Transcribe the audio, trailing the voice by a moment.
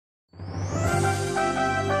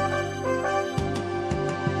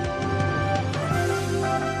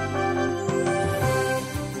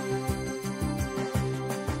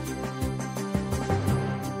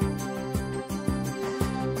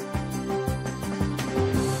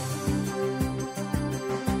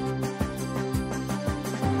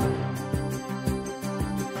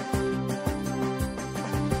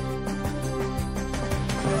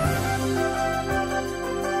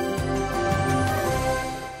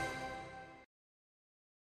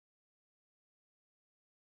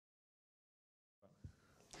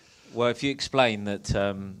Well, if you explain that,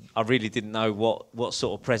 I really didn't know what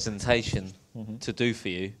sort of presentation to do for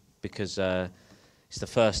you because it's the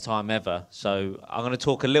first time ever. So I'm going to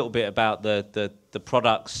talk a little bit about the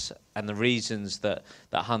products and the reasons that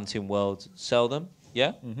Hunting World sell them.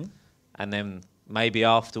 Yeah, and then maybe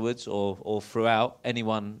afterwards or throughout,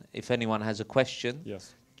 if anyone has a question,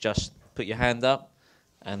 just put your hand up.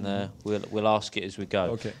 And we'll ask it as we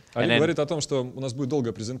go. Okay. Али говорит о том, что у нас будет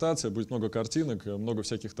долгая презентация, будет много картинок, много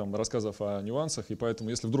всяких там рассказов о нюансах, и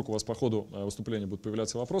поэтому, если вдруг у вас по ходу выступления будут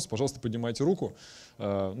появляться вопросы, пожалуйста, поднимайте руку,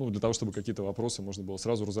 ну, для того, чтобы какие-то вопросы можно было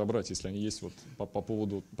сразу разобрать, если они есть вот по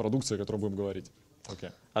поводу продукции, о которой будем говорить.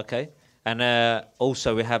 Okay. Okay. And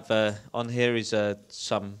also we have on here is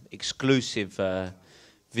some exclusive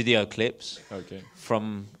video clips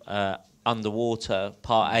from Underwater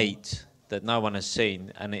Part 8. That no one has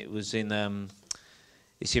seen, and it was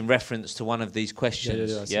it's in reference to one of these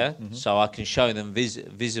questions, yeah? So I can show them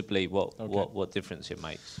visibly what difference it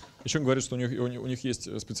makes. Еще он говорит, что у них есть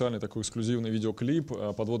специальный такой эксклюзивный видеоклип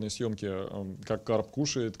подводной съемки, как карп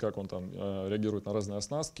кушает, как он там реагирует на разные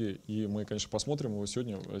оснастки, и мы, конечно, посмотрим его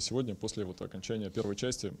сегодня после вот окончания первой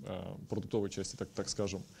части, продуктовой части, так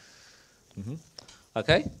скажем.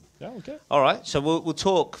 Okay? Yeah, okay. All right, so we'll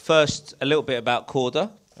talk first a little bit about Corda.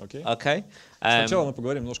 Okay. Сначала мы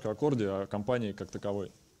поговорим немножко о Корде, о компании как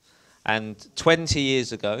таковой. And 20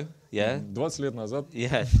 years ago, 20 лет назад,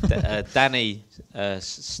 Danny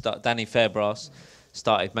Fairbrass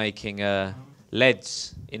started making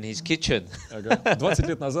leads in his kitchen. 20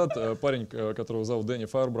 лет назад парень, которого зовут Дэнни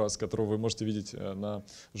Файербрас, которого вы можете видеть на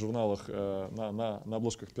журналах, на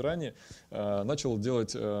обложках Пираньи, начал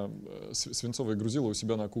делать свинцовые грузила у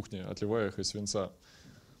себя на кухне, отливая их из свинца.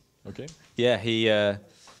 Okay? Yeah,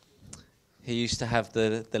 he used to have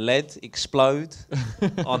the lead explode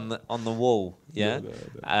on the wall. Yeah,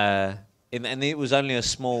 and it was only a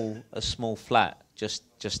small flat,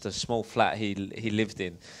 just a small flat he lived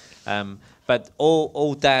in. But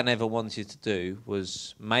all Dan ever wanted to do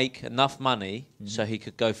was make enough money so he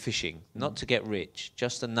could go fishing, not to get rich,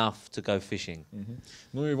 just enough to go fishing.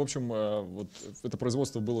 Ну и в общем, вот это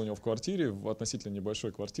производство было у него в квартире, в относительно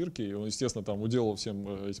небольшой квартирке, и он, естественно, там уделал всем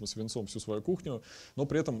этим свинцом всю свою кухню, но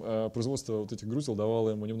при этом производство вот этих грузил давало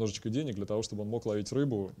ему немножечко денег для того, чтобы он мог ловить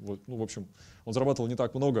рыбу. Вот, ну, в общем, он зарабатывал не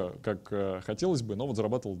так много, как хотелось бы, но вот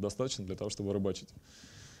зарабатывал достаточно для того, чтобы рыбачить.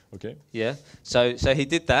 Okay? Yeah. So he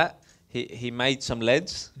did that. He made some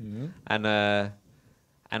leads and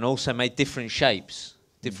also made different shapes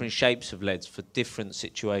of leads for different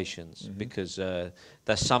situations because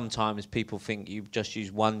that sometimes people think you just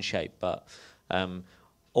use one shape, but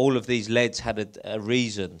all of these leads had a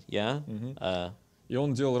reason, yeah. И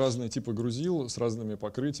он делал разные типы грузил с разными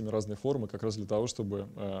покрытиями, разные формы, как раз для того, чтобы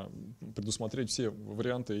предусмотреть все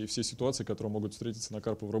варианты и все ситуации, которые могут встретиться на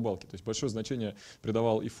карповой рыбалке. То есть большое значение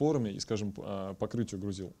придавал и форме, и, скажем, покрытию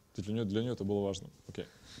грузил. Для него это было важно. Okay.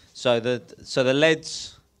 So the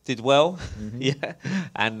leads did well, yeah,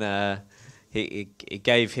 and it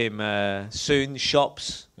gave him soon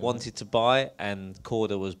shops wanted to buy, and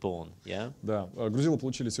Corda was born, yeah. Да, грузила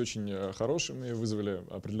получились очень хорошими, вызвали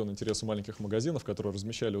определенный интерес у маленьких магазинов, которые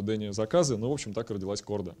размещали у Дэнни заказы. Ну, в общем, так и родилась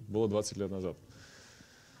Корда. Было 20 лет назад.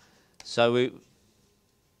 So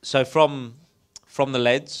from the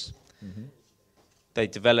leads, they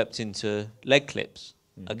developed into leg clips,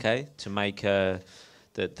 okay, to make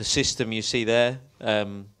the system you see there,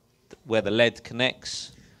 where the lead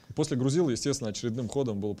connects. После грузил, естественно, очередным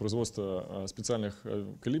ходом было производство специальных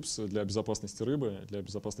клипс для безопасности рыбы, для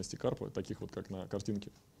безопасности карпа, таких вот, как на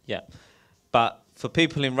картинке. Yeah, but for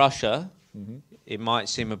people in Russia, it might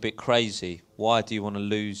seem a bit crazy. Why do you want to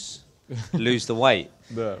lose the weight?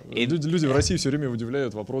 Да, люди в России все время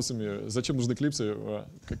удивляют вопросами, зачем нужны клипсы,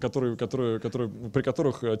 при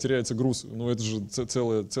которых теряется груз. Ну, это же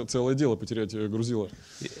целое дело потерять грузило.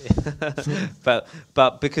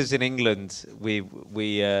 But because in England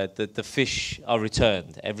the fish are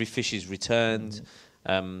returned, every fish is returned.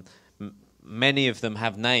 Many of them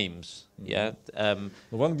have names, yeah.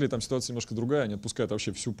 Но в Англии там ситуация немножко другая, они отпускают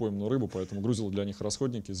вообще всю пойманную рыбу, поэтому грузила для них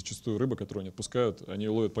расходники. Зачастую рыбы, которую они отпускают, они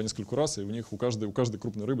ловят по нескольку раз, и у них у каждой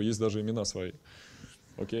крупной рыбы есть даже имена свои.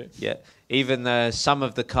 Okay? Yeah, even some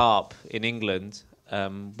of the carp in England,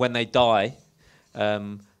 when they die,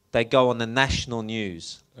 they go on the national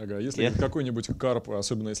news. Ага, если какой-нибудь карп,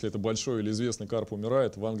 особенно если это большой или известный карп,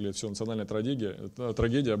 умирает, в Англии все национальная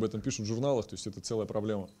трагедия, об этом пишут в журналах, то есть это целая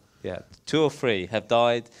проблема. Yeah, 2 or 3 have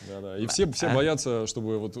died. Да. И все боятся,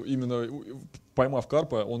 чтобы вот именно поймав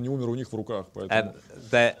карпа, он не умер у них в руках. Поэтому...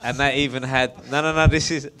 And they even had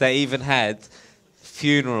they even had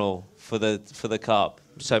funeral for the carp.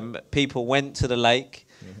 So people went to the lake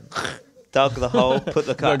dug the hole, put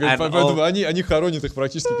the Да, carp, говорит, and поэтому они хоронят их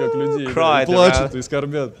практически как людей, да, Cried и плачут, around. и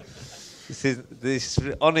скорбят. this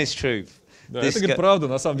is honest truth. Да, This это, говорит, guy- правда,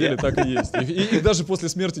 на самом деле так и есть. И их даже после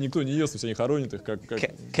смерти никто не ест, то есть они хоронят их как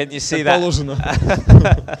Can you see как that? положено.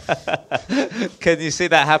 Can you see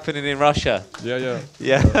that happening in Russia? Yeah.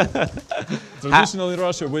 Yeah. Traditionally in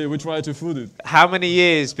Russia, we try to food it. How many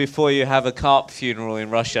years before you have a carp funeral in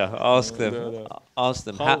Russia? Ask them. да. Ask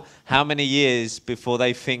them. How- How many years before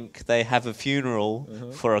they think they have a funeral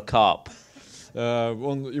for a carp?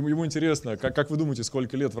 Ему интересно, как вы думаете,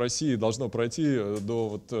 сколько лет в России должно пройти до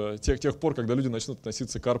вот тех пор, когда люди начнут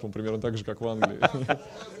относиться к карпам примерно так же, как в Англии?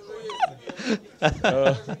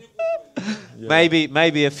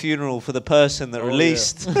 Maybe a funeral for the person that Oh,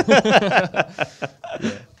 released.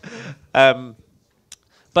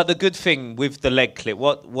 But the good thing with the leg clip,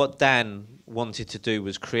 what Dan wanted to do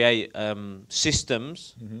was create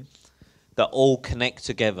systems that all connect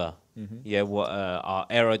together. Yeah, what are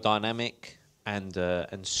aerodynamic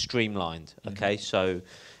and streamlined. Okay, so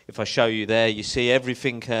if I show you there, you see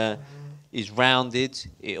everything is rounded.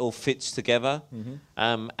 It all fits together,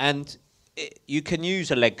 and you can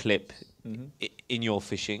use a leg clip in your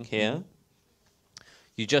fishing here.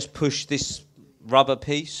 You just push this rubber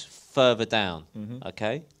piece further down.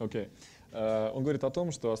 Okay. Окей. Он говорит о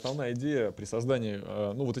том, что основная идея при создании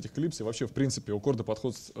вот этих клипс и вообще в принципе у Корда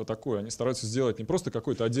подход такой. Они стараются сделать не просто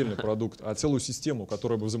какой-то отдельный продукт, а целую систему,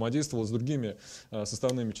 которая бы взаимодействовала с другими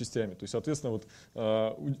составными частями. То есть, соответственно, вот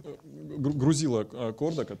грузила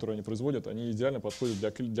Корда, которые они производят, они идеально подходят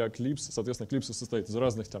для клипс. Соответственно, клипсы состоят из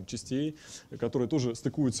разных там частей, которые тоже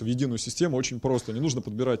стыкуются в единую систему. Очень просто. Не нужно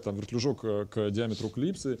подбирать там вертлюжок к диаметру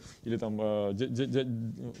клипсы или там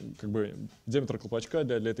как бы диаметр колпачка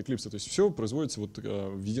для этой клипсы. То есть все производится вот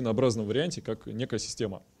в единообразном варианте, как некая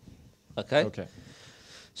система. Okay. Okay.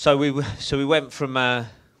 So we went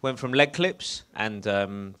from leg clips,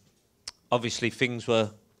 and obviously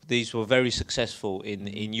these were very successful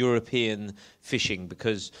in European fishing,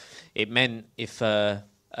 because it meant if a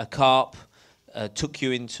carp took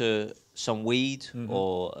you into some weed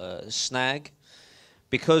or snag,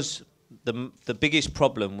 because the biggest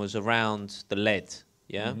problem was around the lead.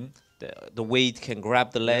 Yeah. The weed can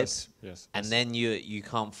grab the lead, Yes. and then you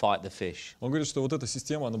can't fight the fish. Он говорит, что вот эта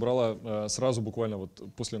система набрала сразу буквально вот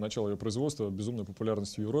после начала ее производства безумную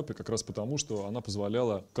популярность в Европе, как раз потому, что она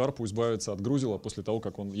позволяла карпу избавиться от грузила после того,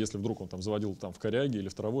 как он, если вдруг он там заводил там в коряге или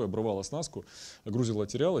в травой, обрывал оснастку, грузило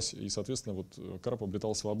терялось, и, соответственно, вот карп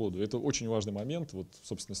обретал свободу. Это очень важный момент, вот,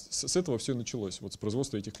 собственно, с этого все и началось, вот с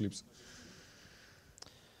производства этих клипс.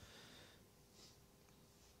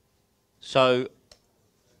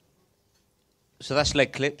 So that's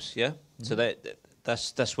leg clips, yeah. So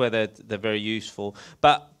that's where they're very useful.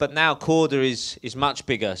 But now Corda is much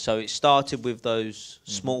bigger. So it started with those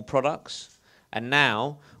small products, and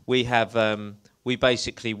now we have we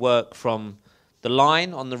basically work from the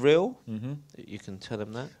line on the reel. You can tell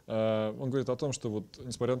them that. Он говорит о том, что вот,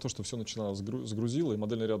 несмотря на то, что все начиналось с грузила, и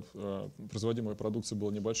модельный ряд производимой продукции был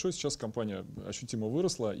небольшой, сейчас компания ощутимо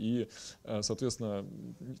выросла, и, соответственно,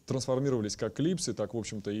 трансформировались как клипсы, так, в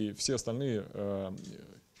общем-то, и все остальные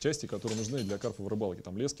части, которые нужны для карповой рыбалки,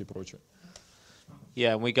 там лески и прочее.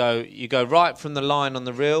 Yeah, and you go right from the line on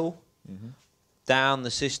the reel down the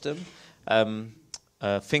system.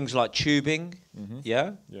 Things like tubing,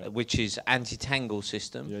 which is anti-tangle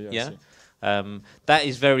system. Yeah. That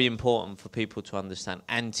is very important for people to understand.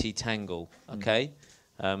 Anti-tangle, okay?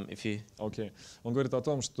 Окей. Он говорит о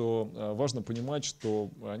том, что важно понимать,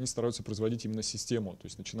 что они стараются производить именно систему, то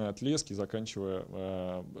есть начиная от лески, заканчивая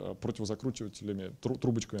противозакручивателями,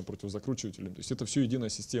 трубочками противозакручивателями. То есть это все единая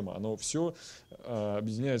система. Оно все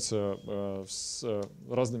объединяется с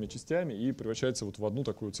разными частями и превращается вот в одну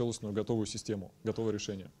такую целостную готовую систему, готовое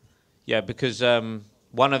решение. Yeah, because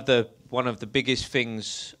one of the biggest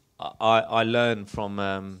things I learned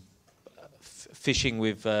from fishing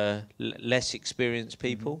with less experienced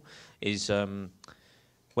people is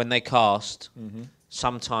when they cast,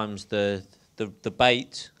 sometimes the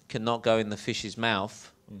bait cannot go in the fish's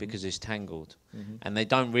mouth because it's tangled, and they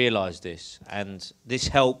don't realize this. And this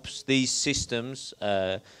helps these systems,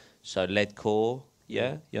 so lead core,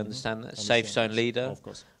 you understand that? Safe zone leader, Of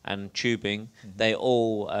course. and tubing, they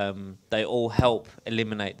all help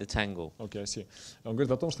eliminate the tangle. Окей, I see. Он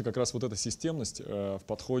говорит о том, что как раз вот эта системность в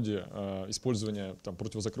подходе использования там,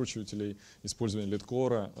 противозакручивателей, использования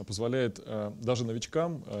лидкора позволяет даже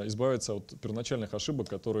новичкам избавиться от первоначальных ошибок,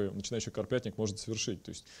 которые начинающий карпятник может совершить. То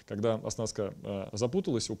есть, когда оснастка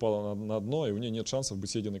запуталась, упала на дно, и у нее нет шансов быть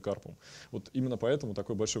съеденной карпом. Вот именно поэтому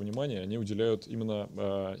такое большое внимание они уделяют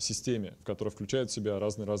именно системе, в которой включают в себя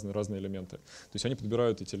разные элементы. То есть они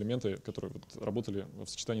подбирают эти элементы, которые вот работали в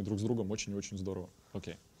сочетании друг с другом очень-очень здорово.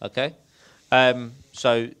 Окей. Okay.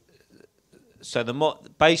 So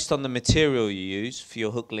based on the material you use for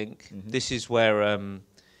your hook link, this is where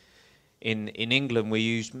in England we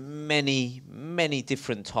use many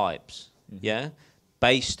different types. Yeah,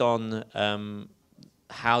 based on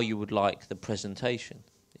how you would like the presentation.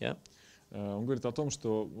 Yeah. Он говорит о том,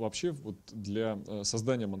 что вообще вот для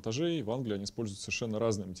создания монтажей в Англии они используют совершенно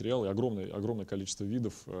разные материалы, огромное количество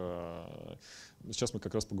видов. Сейчас мы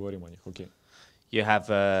как раз поговорим о них. Окей. You have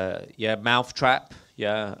mouth trap,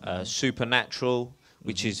 supernatural,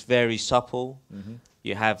 which is very supple.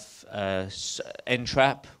 You have end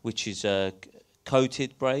trap, which is a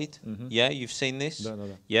coated braid. Yeah, you've seen this. Да.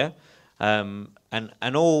 Yeah, and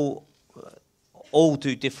all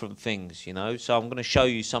do different things, you know. So I'm going to show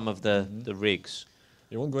you some of the rigs.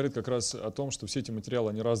 И он говорит как раз о том, что все эти материалы,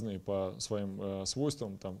 они разные по своим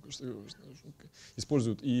свойствам. Там,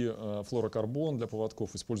 используют и флуорокарбон для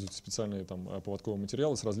поводков, используют специальные там, поводковые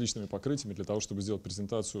материалы с различными покрытиями для того, чтобы сделать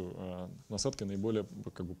презентацию насадки наиболее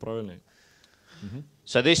как бы, правильной.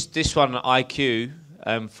 So this one IQ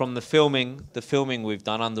from the filming we've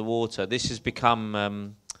done underwater. This has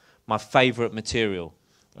become my favorite material.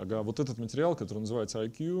 Ага, вот этот материал, который называется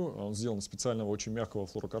IQ, он сделан из специального очень мягкого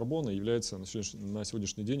флуорокарбона и является на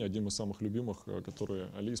сегодняшний день одним из самых любимых, которые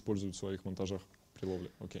Али использует в своих монтажах при ловле.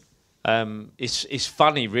 Okay. It's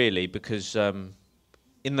funny really because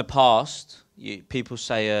in the past people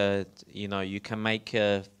say you know you can make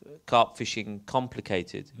carp fishing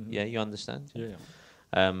complicated. Yeah, you understand? Yeah.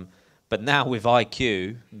 But now with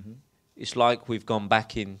IQ. It's like we've gone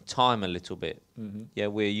back in time a little bit. Yeah,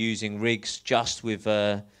 we're using rigs just with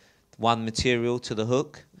one material to the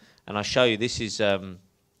hook, and I show you this is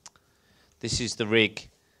the rig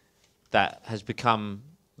that has become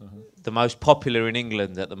the most popular in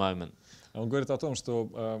England at the moment. Он говорит о том, что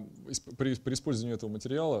при использовании этого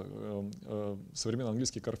материала современный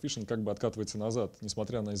английский карпфишинг как бы откатывается назад.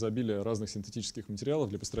 Несмотря на изобилие разных синтетических материалов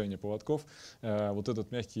для построения поводков, вот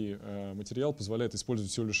этот мягкий материал позволяет использовать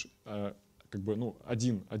всего лишь как бы, ну,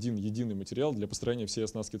 один единый материал для построения всей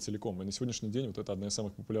оснастки целиком. И на сегодняшний день вот это один из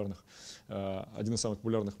самых популярных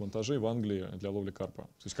монтажей в Англии для ловли карпа.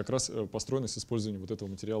 То есть как раз построено с использованием вот этого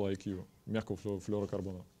материала IQ, мягкого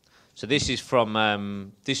флуорокарбона. So this was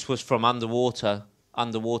from underwater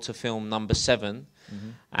film number 7,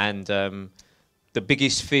 and the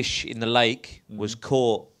biggest fish in the lake was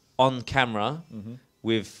caught on camera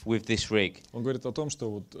with this rig. Он говорит о том, что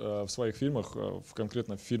вот в своих фильмах,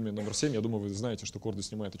 конкретно в фильме номер 7, я думаю, вы знаете, что Корды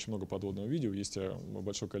снимает очень много подводного видео, есть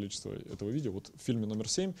большое количество этого видео. Вот в фильме номер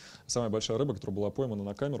 7 самая большая рыба, которая была поймана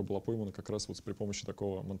на камеру, была поймана как раз вот при помощи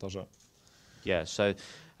такого монтажа. Yeah, so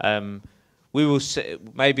we will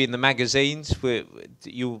maybe in the magazines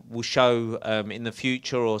you will show in the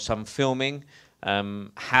future or some filming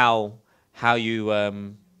how you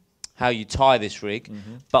tie this rig,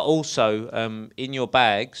 but also in your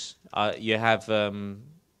bags you have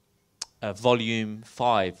volume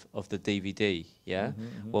 5 of the DVD. Yeah,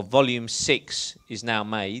 well, volume 6 is now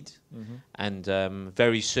made, and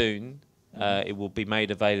very soon it will be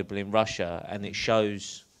made available in Russia, and it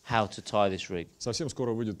shows how to tie this rig. Совсем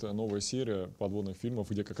скоро выйдет новая серия подводных фильмов,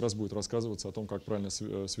 где как раз будет рассказываться о том, как правильно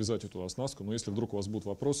связать эту оснастку. Но если вдруг у вас будут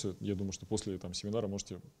вопросы, я думаю, что после там, семинара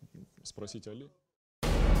можете спросить Али.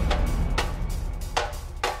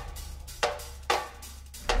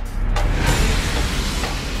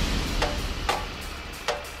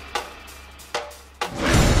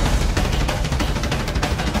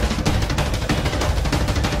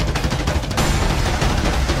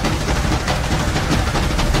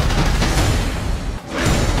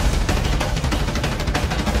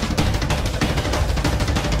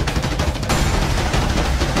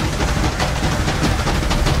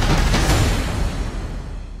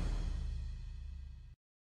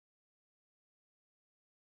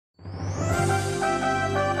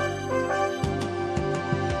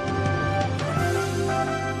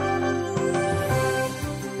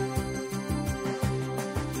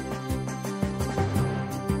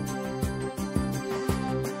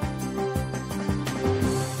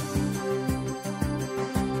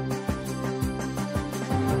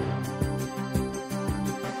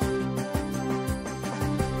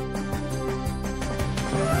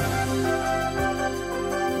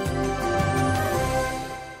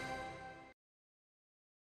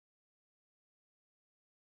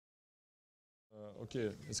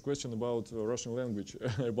 Okay, it's a question about Russian language,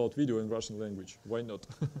 about video in Russian language. Why not?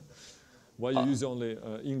 Why you use only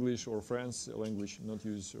English or French language, not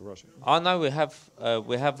use Russian? I know we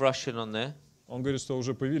have Russian on there. Он говорит, что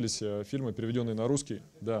уже появились фильмы, переведенные на русский.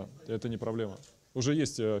 Да, это не проблема. Уже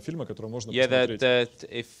есть фильмы, которые можно посмотреть.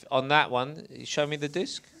 If on that one, show me the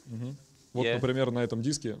disc. Вот, например, на этом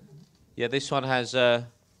диске. Yeah, this one has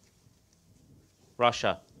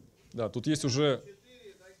Russia. Да, тут есть уже.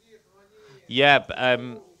 Yeah,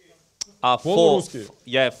 Полурусский.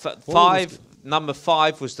 Yeah, number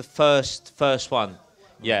 5 was the first one.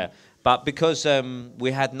 Yeah, but because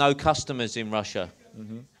we had no customers in Russia.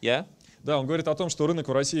 Yeah. Да, он говорит о том, что рынок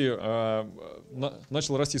в России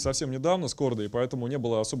начал расти совсем недавно, скоро, и поэтому не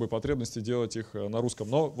было особой потребности делать их на русском.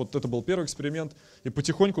 Но вот это был первый эксперимент, и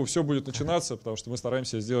потихоньку все будет начинаться, потому что мы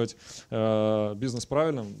стараемся сделать бизнес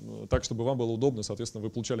правильным, так, чтобы вам было удобно, соответственно,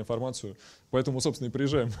 вы получали информацию. Поэтому, собственно, и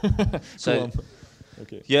приезжаем к вам.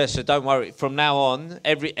 Okay. Yeah, so don't worry. From now on,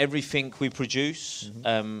 everything we produce,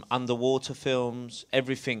 underwater films,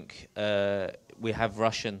 everything we have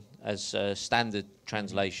Russian as standard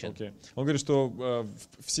translation. Okay. Он говорит, что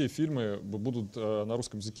все фильмы будут на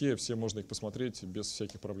русском языке, все можно их посмотреть без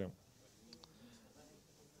всяких проблем.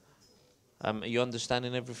 Are you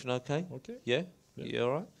understanding everything okay? Okay. Yeah? You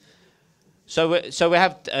all right? So we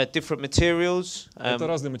have different materials. Это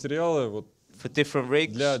разные материалы вот, for different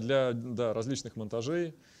rigs. Для различных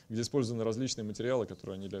монтажей, где использованы различные материалы,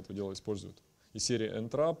 которые они для этого дела используют. Из серии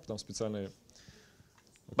N-Trap, там специальные.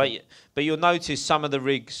 But you'll notice some of the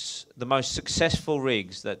rigs, the most successful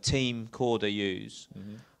rigs that Team Corda use,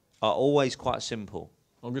 are always quite simple.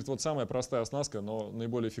 Он говорит, вот самая простая оснастка, но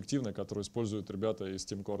наиболее эффективная, которую используют ребята из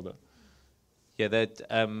Team Corda. Yeah, that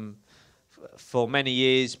for many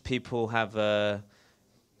years people have a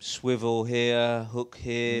swivel here, hook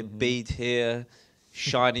here, bead here,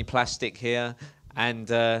 shiny plastic here, and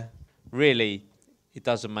really it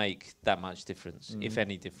doesn't make that much difference, if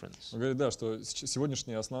any difference. Он говорит, да, что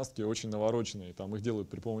сегодняшние оснастки очень навороченные, там их делают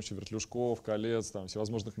при помощи вертлюжков, колец, там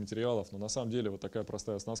всевозможных материалов, но на самом деле вот такая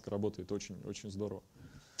простая оснастка работает очень здорово.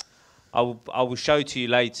 I will show to you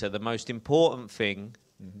later the most important thing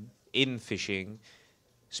in fishing,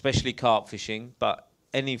 especially carp fishing, but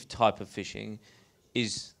any type of fishing,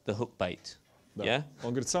 is the hook bait. Да. Yeah?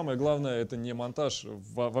 Он говорит, самое главное это не монтаж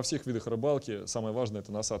во всех видах рыбалки, самое важное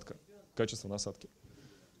это насадка, качество насадки.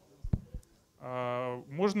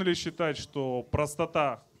 Можно ли считать, что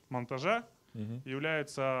простота монтажа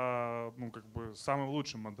является, ну, как бы самым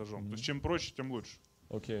лучшим монтажом? То есть чем проще, тем лучше.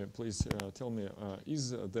 Okay, please tell me,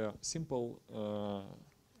 is the simple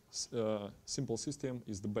system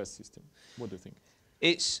is the best system? What do you think?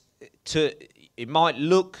 It might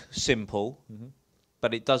look simple,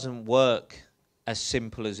 but it doesn't work as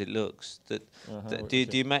simple as it looks. Do you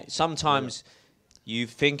sometimes you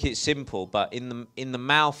think it's simple, but in the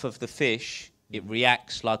mouth of the fish, it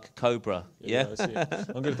reacts like a cobra. Yeah.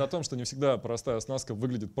 Он говорит о том, что не всегда простая оснастка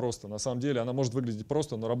выглядит просто. На самом деле она может выглядеть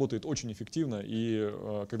просто, но работает очень эффективно, и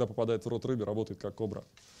когда попадает в рот рыбе, работает как кобра.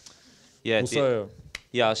 Yeah,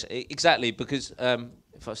 exactly. Because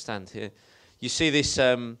if I stand here, you see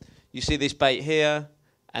this bait here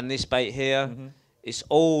and this bait here. It's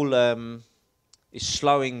all it's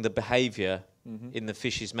slowing the behavior in the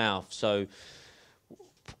fish's mouth. So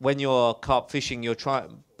when you're carp fishing, you're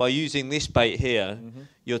by using this bait here,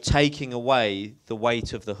 you're taking away the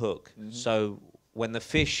weight of the hook. So when the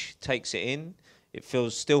fish takes it in, it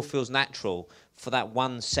still feels natural for that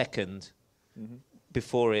 1 second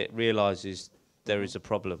before it realizes there is a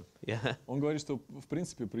problem. Yeah. Он говорит, что в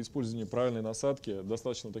принципе при использовании правильной насадки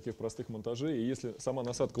достаточно таких простых монтажей, и если сама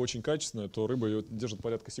насадка очень качественная, то рыба ее держит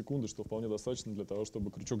порядка секунды, что вполне достаточно для того,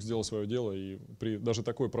 чтобы крючок сделал свое дело и при даже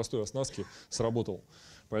такой простой оснастке сработал.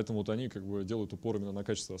 Поэтому вот они как бы делают упор именно на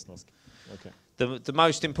качество оснастки. Okay. The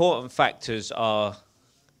most important factors are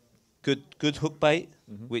good hook bait,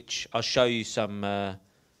 which I'll show you some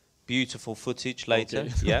beautiful footage later.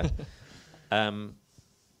 Okay. Yeah.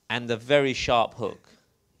 And a very sharp hook.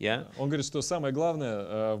 Yeah? Он говорит, что самое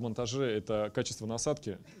главное в монтаже это качество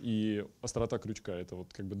насадки и острота крючка. Это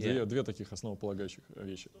вот как бы две таких основополагающих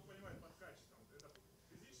вещи.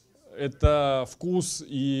 Это вкус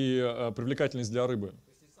и привлекательность для рыбы.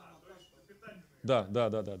 Да.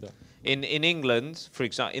 In England, for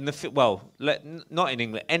example, not in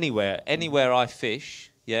England, anywhere I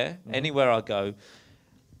fish, anywhere I go,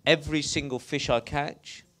 every single fish I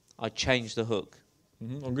catch, I change the hook.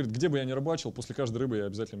 Он говорит, где бы я ни рыбачил, после каждой рыбы я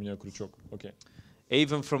обязательно меняю крючок. Okay.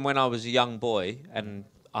 Even from when I was a young boy and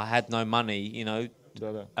I had no money,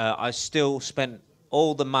 I still spent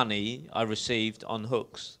all the money I received on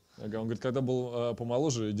hooks. Ага, он говорит, когда был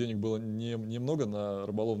помоложе, денег было немного на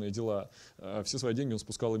рыболовные дела, все свои деньги он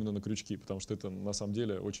спускал именно на крючки, потому что это на самом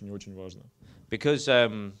деле очень и очень важно. Because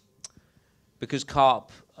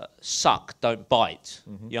carp suck, don't bite.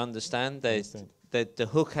 You understand? The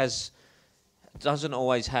hook doesn't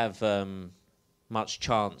always have much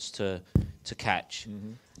chance to catch,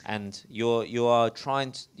 and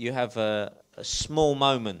you have a small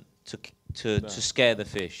moment to scare the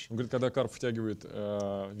fish. Он говорит, когда карп втягивает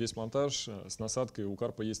весь монтаж с насадкой, у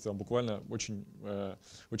карпа есть там буквально очень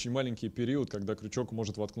маленький период, когда крючок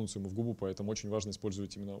может воткнуться ему в губу, поэтому очень важно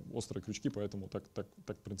использовать именно острые крючки, поэтому так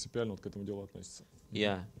принципиально вот к этому делу относится.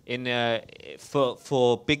 Yeah,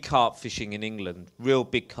 for big carp fishing in England, real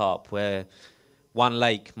big carp, where one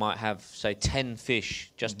lake might have, say, 10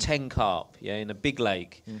 fish, just 10 carp, in a big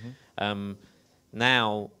lake.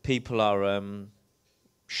 Now people are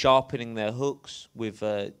sharpening their hooks with,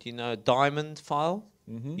 a diamond file?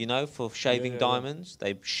 For shaving diamonds.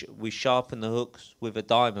 We sharpen the hooks with a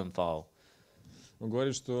diamond file. Он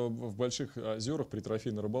говорит, что в больших озерах при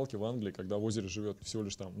трофейной рыбалке в Англии, когда в озере живет всего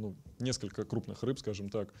лишь там, несколько крупных рыб, скажем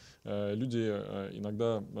так, люди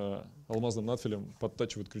иногда алмазным надфилем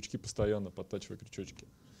подтачивают крючки, постоянно подтачивая крючочки.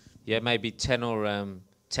 Yeah, maybe 10-15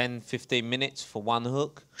 minutes for one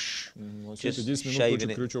hook. Just 10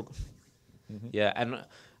 минут крючок. Yeah,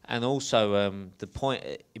 and also the point,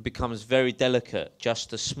 it becomes very delicate.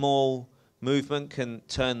 Just a small movement can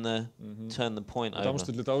turn the point over. Потому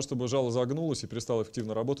что для того, чтобы жало загнулось и перестало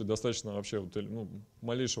эффективно работать, достаточно вообще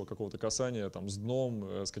малейшего какого-то касания там, с дном,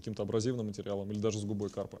 с каким-то абразивным материалом или даже с губой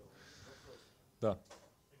карпа. Да.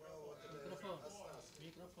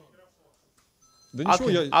 Да ничего,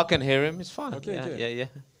 I can hear him, it's fine. Okay, yeah.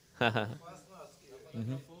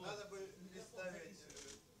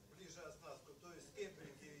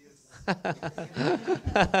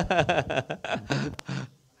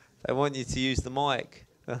 They want you to use the mic.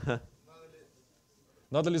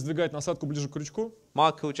 Надо ли сдвигать насадку ближе к крючку?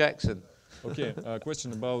 Michael Jackson. Okay,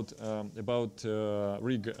 question about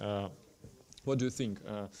rig. What do you think?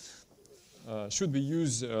 Should we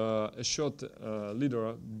use a short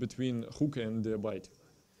leader between hook and bite,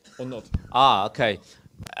 or not? Okay.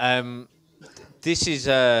 This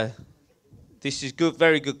is good.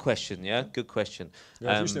 Very good question. Yeah, good question.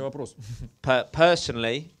 Отличный вопрос.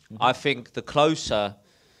 Personally, I think the closer,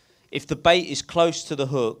 if the bait is close to the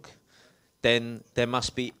hook, then there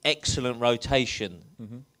must be excellent rotation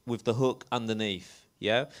with the hook underneath.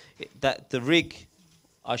 Yeah, that the rig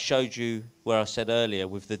I showed you where I said earlier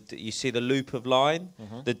with you see the loop of line,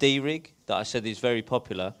 the D rig that I said is very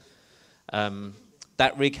popular.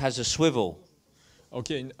 That rig has a swivel.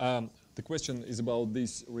 Okay, the question is about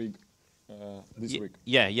this rig. Rig.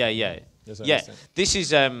 Yeah. Yes, I understand.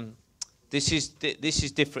 This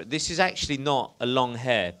is different. This is actually not a long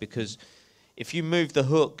hair, because if you move the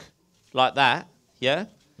hook like that, the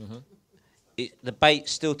bait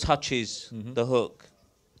still touches the hook.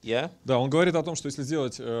 Yeah? Да, он говорит о том, что если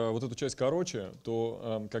сделать вот эту часть короче,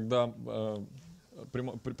 то когда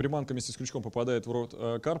приманка вместе с крючком попадает в рот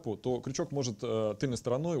карпу, то крючок может тыльной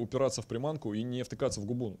стороной упираться в приманку и не втыкаться в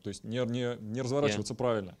губу, то есть не разворачиваться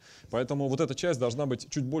правильно. Поэтому вот эта часть должна быть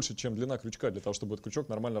чуть больше, чем длина крючка, для того, чтобы этот крючок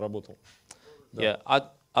нормально работал. Yeah, I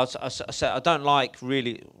don't like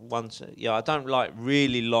really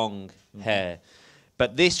long hair,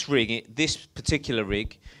 but this particular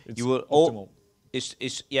rig, it's optimal.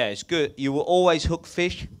 It's good. You will always hook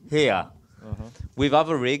fish here. With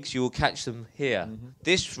other rigs, you will catch them here.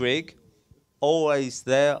 This rig, always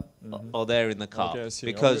there or there in the carp,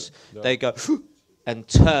 because they go and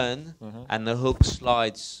turn, and the hook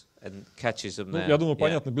slides and catches them there. Я думаю,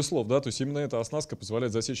 понятно без слов, да, то есть именно эта оснастка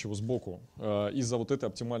позволяет засечь его сбоку из-за вот этой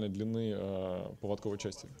оптимальной длины поводковой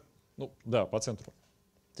части. Ну, да, по центру.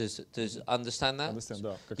 Does understand that? Understand,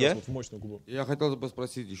 да, как раз вот в мощную губу. Я хотел бы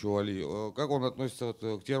спросить еще, Али, как он относится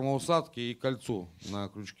к термоусадке и кольцу на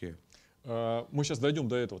крючке? Мы сейчас дойдем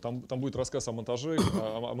до этого. Там будет рассказ о монтаже,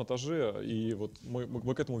 и вот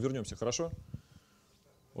мы к этому вернемся, хорошо?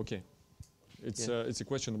 Окей. It's a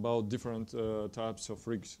question about different types of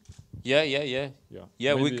rigs. Yeah.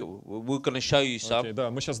 We're going to show you some. Okay,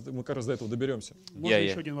 да, мы как раз до этого доберемся. Можно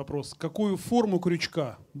еще один вопрос? Какую форму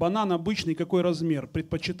крючка банан обычный, какой размер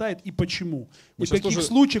предпочитает и почему? И в каких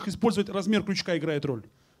случаях использовать размер крючка играет роль?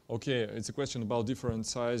 Okay, it's a question about different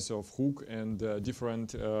size of hook and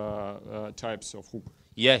different types of hook.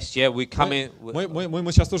 Yes, we come in.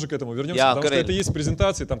 Мы сейчас тоже к этому вернемся, потому что это есть в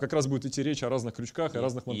презентации, там как раз будет идти речь о разных крючках и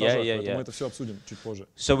разных монтажах, поэтому мы это все обсудим чуть позже.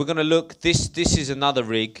 So we're going to look. This is another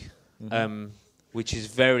rig, which is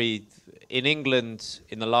very in England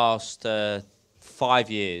in the last 5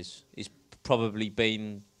 years. It's probably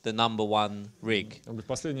been the number one rig. Он говорит, в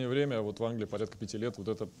последнее время, вот в Англии порядка 5 лет, вот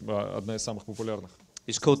это одна из самых популярных.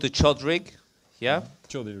 It's called the chod rig, yeah?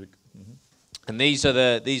 Chod rig. And these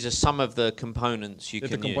are some of the components you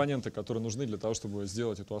Это can use. компоненты, которые нужны для того, чтобы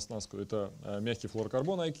сделать эту оснастку. Это мягкий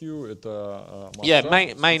флуорокарбон IQ, это Yeah,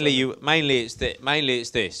 mainly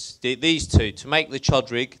it's this. These two to make the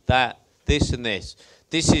chod rig. This and this.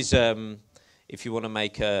 This is if you want to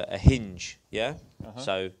make a hinge. Yeah.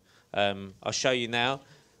 So I'll show you now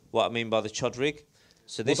what I mean by the chod rig.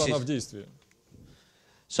 So this вот она в is. действии.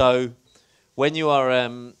 So when you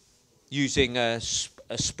are using a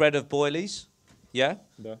spread of boilies, yeah.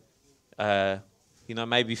 Да. You know,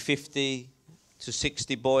 maybe 50 to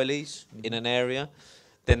 60 boilies in an area,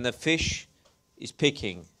 then the fish is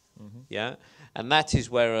picking, yeah, and that is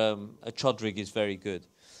where a chod rig is very good.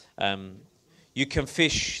 You can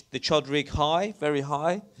fish the chod rig high, very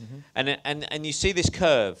high, and you see this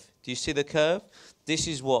curve. Do you see the curve? This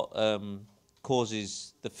is what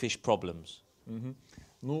causes the fish problems.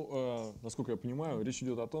 Ну, насколько я понимаю, речь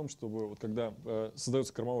идет о том, чтобы вот когда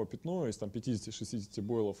создается кормовое пятно из там 50-60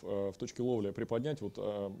 бойлов в точке ловли, приподнять вот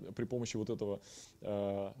при помощи вот этого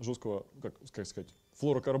жесткого, как сказать,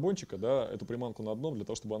 флуорокарбончика, да, эту приманку на дно для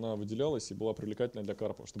того, чтобы она выделялась и была привлекательной для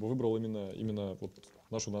карпа, чтобы выбрал именно вот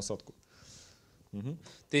нашу насадку.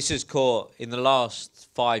 This has caught in the last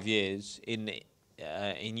 5 years in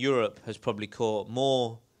Europe has probably caught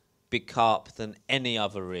more big carp than any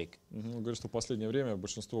other rig. Он говорит, что в последнее время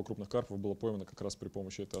большинство крупных карпов было поймано как раз при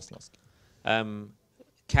помощи этой оснастки.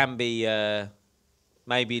 Can be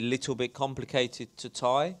maybe a little bit complicated to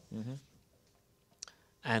tie.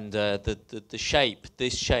 And the shape,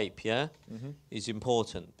 this shape, yeah, is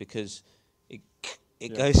important because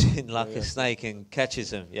it goes in like a snake and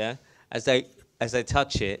catches them, yeah. As they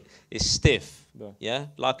touch it, it's stiff, yeah,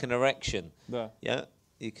 like an erection, yeah.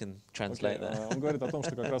 You can translate that. Он говорит о том,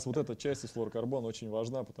 что как раз вот эта часть из флуорокарбона очень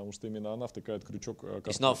важна, потому что именно она втыкает крючок.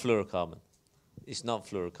 It's not fluorocarbon. It's not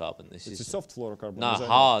fluorocarbon. This is is soft fluorocarbon. No,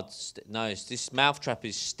 hard. No, this mouth trap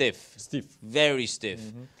is stiff. Stiff. Very stiff.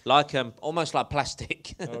 Like almost like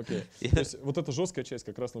plastic. Okay. То есть вот эта жесткая часть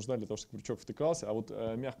как раз нужна для того, чтобы крючок втыкался, а вот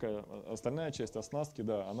мягкая остальная часть оснастки,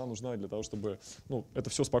 да, она нужна для того, чтобы, ну, это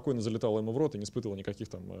все спокойно залетало ему в рот и не испытывало никаких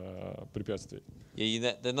там препятствий.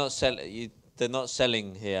 Yeah, they're not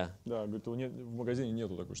selling here. Да, говорит, в магазине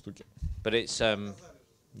нету такой штуки. But it's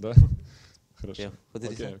Да. Хорошо. Yeah. What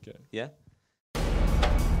did you say? Okay. Yeah.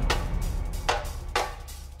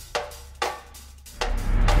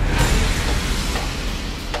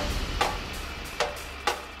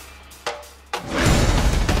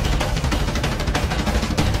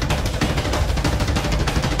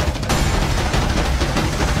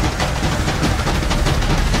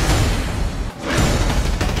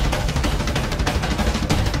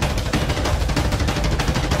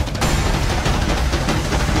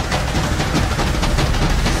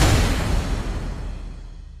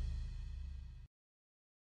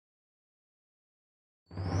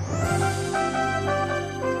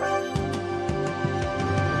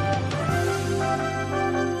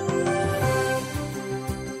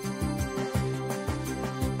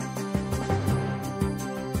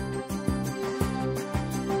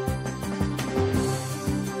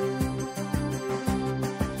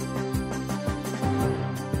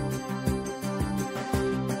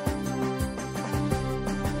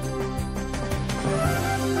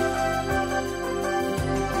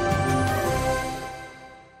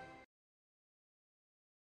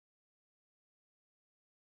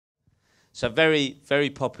 So very, very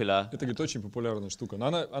popular. Это, говорит, очень популярная штука. Но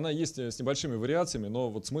она есть с небольшими вариациями, но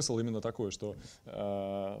вот смысл именно такой, что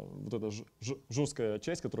вот эта жесткая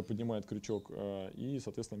часть, которая поднимает крючок, и,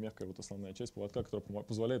 соответственно, мягкая вот основная часть поводка, которая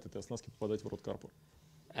позволяет этой оснастке попадать в рот карпу.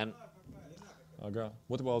 And Ага.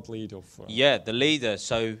 What about lead of? Yeah, the leader.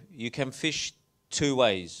 So you can fish two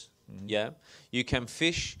ways. Yeah, you can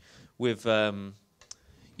fish with.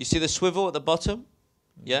 You see the swivel at the bottom.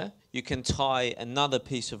 Yeah, you can tie another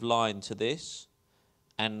piece of line to this,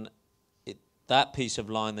 and that piece of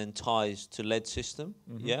line then ties to lead system.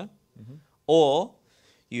 Yeah, or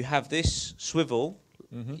you have this swivel.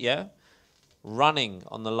 Yeah, running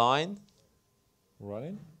on the line.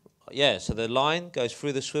 Running. Yeah, so the line goes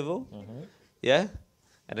through the swivel. Yeah,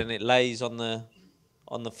 and then it lays on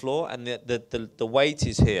the floor, and the weight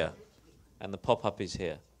is here, and the pop up is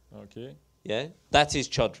here. Okay. Yeah, that is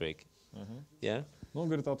chod rig. Yeah. Но он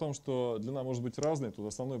говорит о том, что длина может быть разной. Тут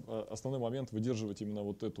основной момент выдерживать именно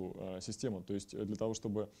вот эту систему. То есть для того,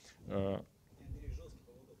 чтобы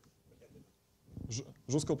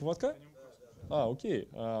жесткого поводка. Окей.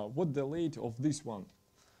 What the length of this one?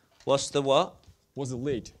 What's the what? What's the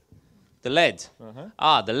length? The lead.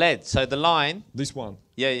 Ah, the lead. So the line. This one.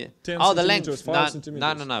 Yeah, yeah. 10 oh, the centimeters, length. 5 No,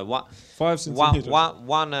 centimeters. no. What? 5 centimeters.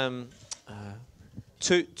 One,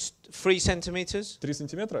 3 centimeters. 3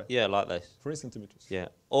 сантиметра? Yeah, like this. 3 centimeters. Yeah.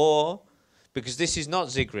 Or because this is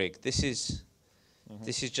not zig rig. This is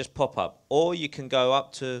just pop up. Or you can go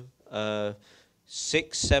up to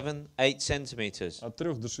 6, 7, 8 centimeters. От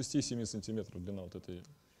 3 до 6-7 сантиметров длина вот этой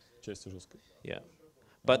части жесткой. Yeah.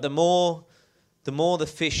 But the more the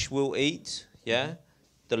fish will eat, yeah,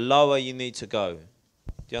 the lower you need to go.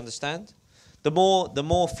 Do you understand? The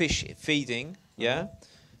more fish feeding, yeah,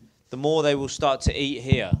 the more they will start to eat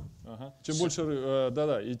here. Чем больше,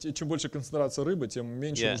 и чем больше концентрация рыбы, тем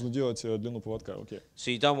меньше нужно делать длину поводка. Okay.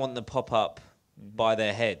 So you don't want them pop up by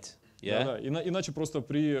their head. Yeah? Да. Иначе просто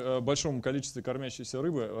при большом количестве кормящейся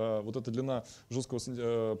рыбы вот эта длина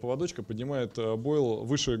жесткого поводочка поднимает бойл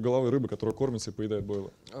выше головы рыбы, которая кормится и поедает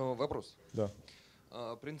бойлы. Вопрос. Да.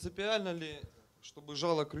 Принципиально ли, чтобы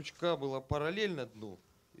жало крючка было параллельно дну,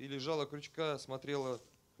 или жало крючка смотрело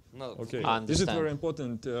на... Okay. Is it very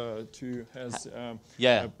important to has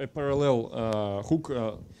a parallel hook?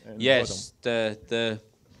 Yes.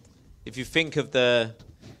 If you think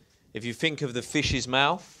of the fish's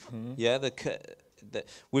mouth, yeah,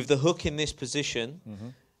 with the hook in this position,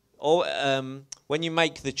 or when you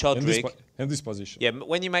make the chodrig, in this position. Yeah,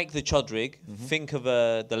 when you make the chodrig, think of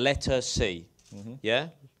the letter C.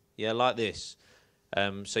 Yeah, like this.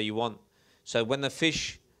 So when the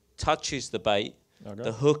fish touches the bait,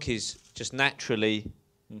 the hook is just naturally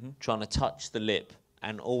trying to touch the lip,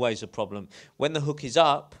 and always a problem. When the hook is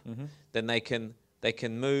up, then they can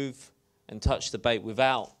move and touch the bait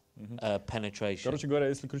without penetration. Короче говоря,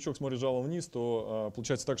 если крючок смотрит жалом вниз, то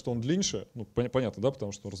получается так, что он длиннее, ну понятно, да,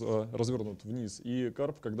 потому что он развернут вниз, и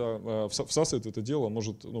карп, когда всасывает это дело,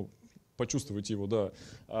 может, почувствовать его, да.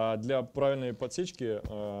 А для правильной подсечки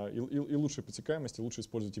и лучшей подсекаемости лучше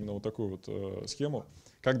использовать именно вот такую вот схему.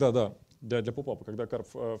 Когда, для поп-апа, когда карп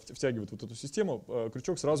втягивает вот эту систему,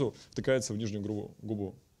 крючок сразу втыкается в нижнюю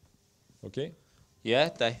губу. Окей?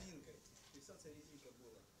 Yeah,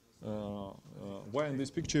 why in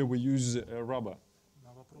this picture we use rubber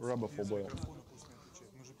for boil?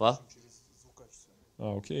 What?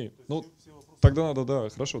 Окей. Ну, тогда надо, да,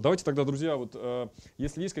 хорошо. Давайте тогда, друзья, вот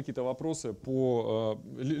если есть какие-то вопросы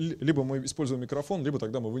либо мы используем микрофон, либо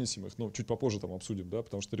тогда мы вынесем их, чуть попозже там обсудим, да,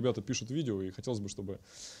 потому что ребята пишут видео, и хотелось бы, чтобы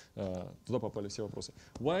туда попали все вопросы.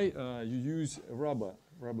 Why you use rubber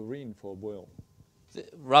ring for boil?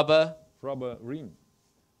 Rubber ring.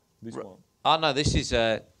 This one. Oh no, this is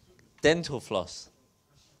dental floss.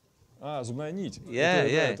 Зубная нить. Yeah.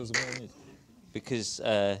 Это зубная нить. Because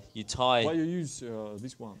you tie. Why you use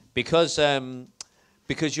this one? Because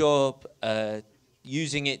you're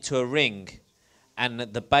using it to a ring, and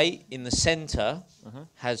the bait in the center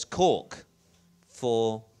has cork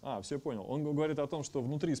for. Все понял. Он говорит о том, что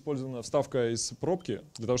внутри использована вставка из пробки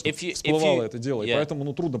для того, чтобы всплывало это дело, и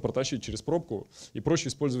поэтому трудно протащить через пробку, и проще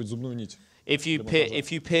использовать зубную нить. If you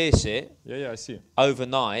pierce it, I see.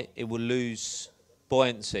 Overnight, it will lose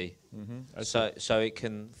buoyancy, so it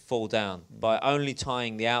can fall down. By only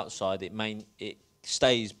tying the outside, it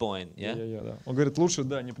stays buoyant. Yeah. Да. Он говорит, лучше,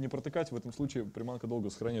 не протыкать, в этом случае приманка долго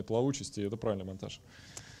сохраняет плавучесть, и это правильный монтаж.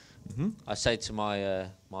 I say to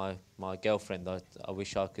my girlfriend, I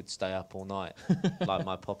wish I could stay up all night, like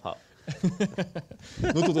my pop-up.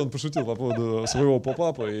 Тут он пошутил по поводу своего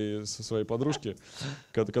поп-апа и своей подружки,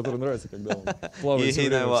 которой нравится, когда он плавает все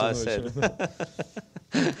время всю ночь.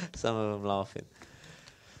 Some of them laughing.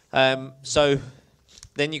 So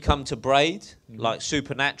then you come to braid, like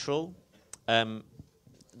supernatural.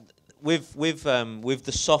 With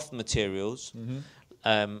the soft materials,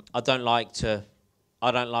 I don't like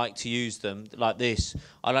to use them like this.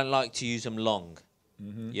 I don't like to use them long.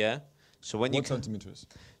 Yeah. So when What centimeters?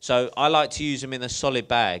 So I like to use them in a solid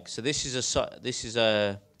bag. So this is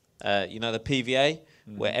the PVA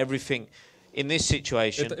where everything. In this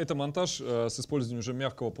situation, это монтаж с использованием уже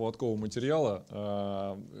мягкого поводкового материала.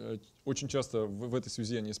 Очень часто в этой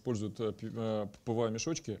связи они используют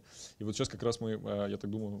ПВА-мешочки. И вот сейчас как раз мы, я так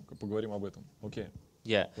думаю, поговорим об этом. Okay.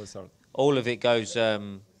 Yeah. Let's start. All of it goes.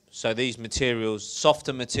 So these materials,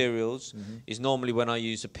 softer materials, is normally when I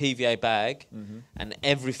use a PVA bag, and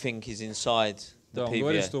everything is inside. Да, он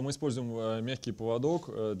говорит, что мы используем мягкий поводок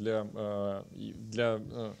для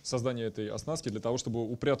создания этой оснастки, для того, чтобы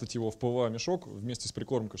упрятать его в ПВА-мешок вместе с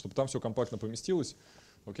прикормкой, чтобы там все компактно поместилось.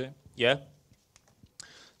 Okay? Yeah.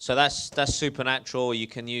 So that's supernatural. You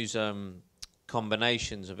can use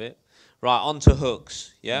combinations of it. Right, onto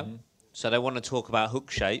hooks. Yeah. So they want to talk about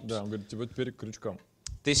hook shapes. Да, он говорит, теперь к крючкам.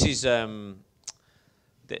 This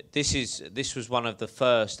this was one of the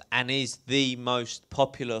first and is the most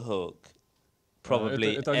popular hook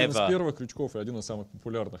probably Это один из ever. первых крючков и один из самых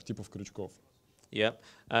популярных типов крючков. Yeah.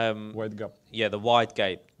 Wide gap. Yeah, the wide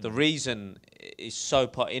gape. The reason is so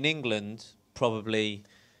in England, probably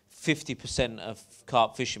 50% of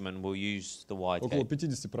carp fishermen will use the wide Около gape.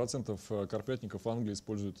 50% карпятников в Англии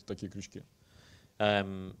используют такие крючки.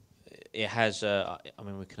 It has, I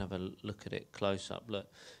mean, we can have a look at it close up. Look,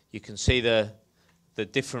 you can see the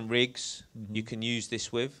different rigs you can use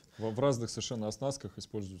this with. В разных совершенно оснастках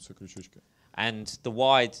используются крючочки. And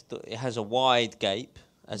it has a wide gape,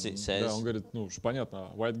 as it says. Да, он говорит, ну,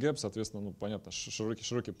 понятно, wide gap, соответственно, ну, понятно,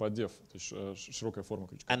 широкий поддев, то есть широкая форма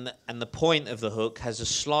крючка. And the point of the hook has a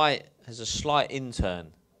slight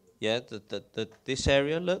intern. Yeah, this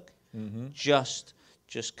area, look,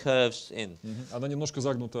 just curves in. Она немножко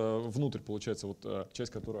загнута внутрь, получается, вот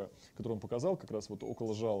часть, которую он показал, как раз вот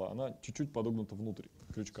около жала, она чуть-чуть подогнута внутрь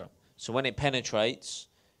крючка. So when it penetrates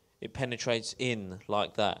in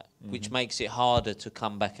like that, which makes it harder to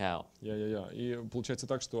come back out. И получается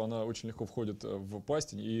так, что она очень легко входит в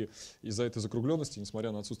пасть, и из-за этой закругленности,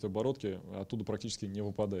 несмотря на отсутствие оборотки, оттуда практически не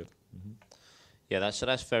выпадает. Yeah,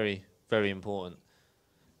 that's very, very important.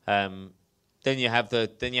 Then you have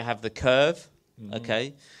the curve.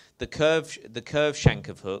 Okay, the curve shank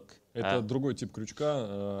of hook. Это другой тип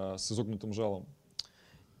крючка с изогнутым жалом.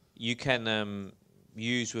 You can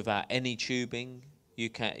use without any tubing. You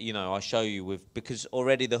can, I show you because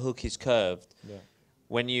already the hook is curved. Yeah.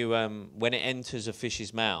 When it enters a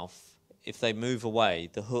fish's mouth, if they move away,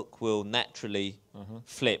 the hook will naturally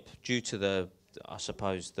flip due to the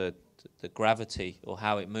gravity or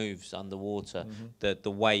how it moves underwater, the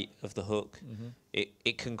weight of the hook.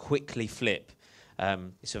 It can quickly flip.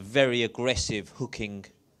 It's a very aggressive hooking,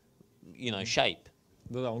 shape.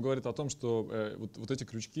 Да, он говорит о том, что вот эти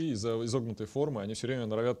крючки из-за изогнутой формы, они все время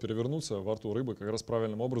норовят перевернуться во рту рыбы как раз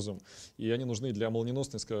правильным образом, и они нужны для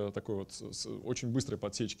молниеносной, такой вот очень быстрой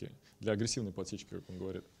подсечки, для агрессивной подсечки, как он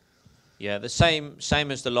говорит. Yeah, the same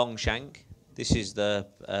as the long shank.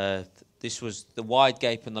 This was the wide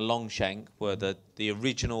gape and the long shank were the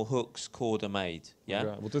original hooks Korda made. Yeah.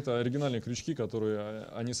 Да, вот это оригинальные крючки, которые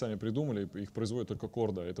они сами придумали, их производит только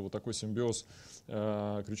Korda. Это вот такой симбиоз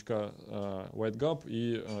крючка wide gap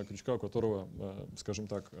и крючка, у которого, скажем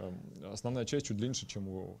так, основная часть чуть длиннее, чем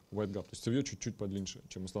у wide gap. То есть цевьё чуть-чуть подлиннее,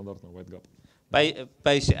 чем у стандартного wide gap.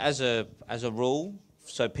 Basic as a rule,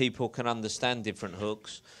 so people can understand different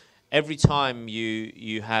hooks. Every time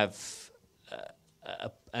you have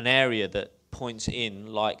an area that points in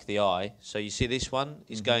like the eye. So you see this one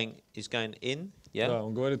is going in. Yeah. Да,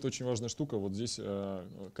 он говорит, очень важная штука. Вот здесь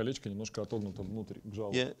колечко немножко отогнуто внутрь к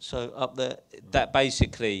жалу. Yeah. So up there, that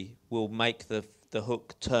basically will make the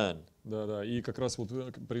hook turn. Да. И как раз вот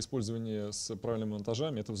при использовании с правильными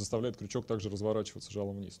монтажами это заставляет крючок также разворачиваться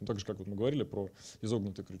жалом вниз. Ну так же, как вот мы говорили про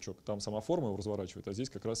изогнутый крючок. Там сама форма его разворачивает, а здесь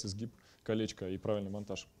как раз изгиб колечка и правильный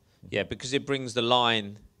монтаж. Yeah, because it brings the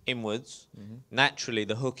line inwards. Naturally,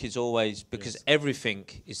 the hook is always because everything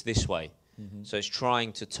is this way. So it's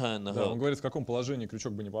trying to turn the hook. Да, он говорит, в каком положении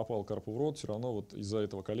крючок бы не попал карпу в рот, все равно вот из-за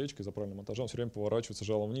этого колечка, из-за правильного монтажа, он все время поворачивается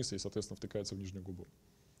жалом вниз и, соответственно, втыкается в нижнюю губу.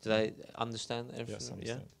 Do they understand everything? Yes,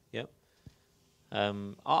 understand. Yeah.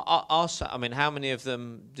 I mean, how many of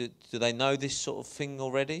them do they know this sort of thing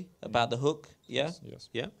already about the hook? Yeah. Yes.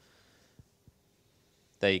 Yeah.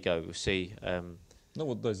 There you go. We'll see. Ну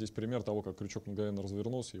вот да, здесь пример того, как крючок мгновенно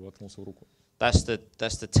развернулся и воткнулся в руку. That's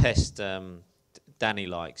the test Danny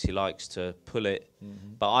likes. He likes to pull it,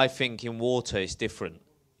 but I think in water it's different.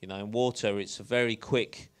 In water it's a very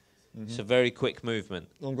quick movement.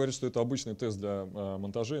 Он говорит, что это обычный тест для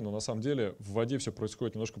монтажей, но на самом деле в воде все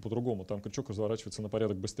происходит немножко по-другому. Там крючок разворачивается на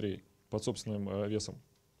порядок быстрее, под собственным весом.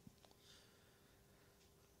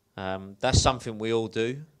 That's something we all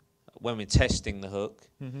do when we're testing the hook.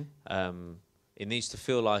 It needs to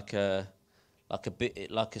feel like a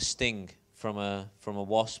sting from a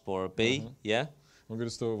wasp or a bee. Yeah. Он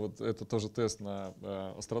говорит, что вот это тоже тест на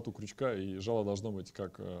остроту крючка, и жало должно быть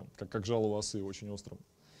как жало у осы, очень острым.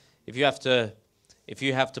 If you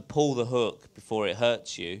have to pull the hook before it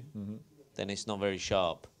hurts you, then it's not very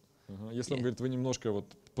sharp. Если он говорит, вы немножко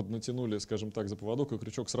вот поднатянули, скажем так, за поводок, и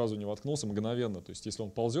крючок сразу не воткнулся мгновенно, то есть если он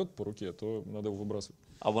ползет по руке, то надо его выбрасывать.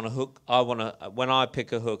 When I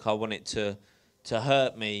pick a hook, I want it to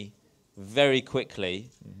hurt me very quickly,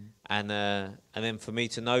 and then for me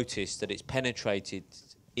to notice that it's penetrated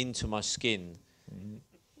into my skin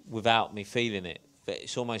without me feeling it.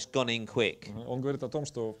 It's almost gone in quick. Он говорит о том,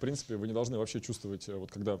 что в принципе вы не должны вообще чувствовать, вот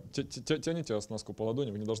когда тянете оснастку по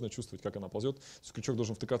ладони, вы не должны чувствовать, как она ползет. Крючок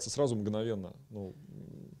должен втыкаться сразу мгновенно,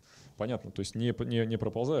 понятно, то есть не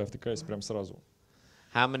проползая, а втыкаясь прям сразу.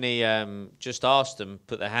 How many, just ask them,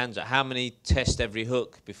 put their hands up, how many test every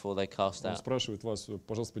hook before they cast Он out? спрашивает вас,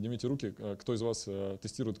 пожалуйста, поднимите руки, кто из вас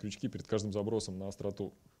тестирует крючки перед каждым забросом на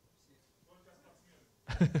остроту?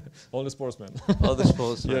 Only sportsmen. Oh, the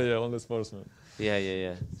sportsmen. Yeah, only sportsmen.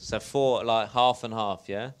 Yeah. So 4, like half and half,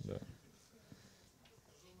 yeah? Да.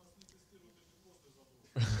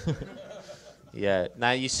 Yeah.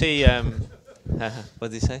 Now you see,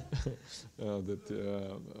 what did he say?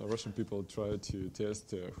 That Russian people try to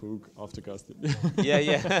test hook after casting. Yeah.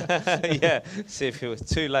 Yeah. See if it was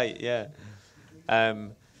too late, yeah.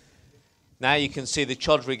 Now you can see the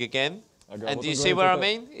chod rig again. Ага, And вот do you он see говорит, where I это-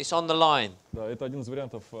 mean? It's on the line. Да, это один из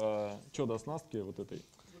вариантов чодо-оснастки, вот этой,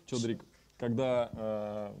 чодрик,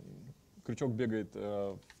 когда крючок бегает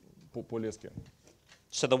по леске.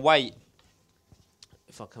 So the weight,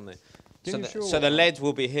 if I come there. Can you show, So the lead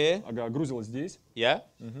will be here, Ага, грузило здесь. yeah?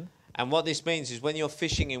 And what this means is when you're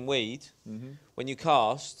fishing in weed, when you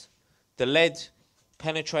cast, the lead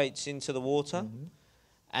penetrates into the water.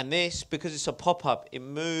 And this, because it's a pop-up, it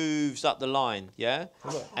moves up the line, yeah?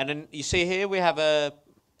 And then you see here we have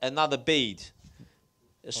another bead,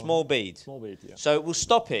 a small bead. Small bait, yeah. So it will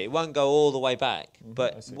stop it. It won't go all the way back. I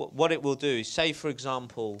But see. what it will do is, say for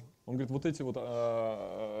example, Он говорит, вот эти вот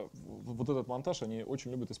этот монтаж они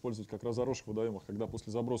очень любят использовать как раз в заросших водоемах, когда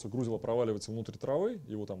после заброса грузило проваливается внутрь травы,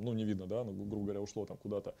 его там, ну, не видно, да, ну, грубо говоря, ушло там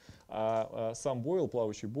куда-то, а сам бойл,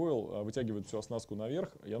 плавающий бойл, вытягивает всю оснастку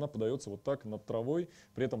наверх, и она подается вот так над травой,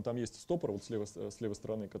 при этом там есть стопор вот с левой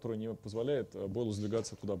стороны, который не позволяет бойлу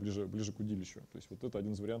сдвигаться туда, ближе к удилищу. То есть вот это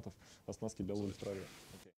один из вариантов оснастки для ловли в траве.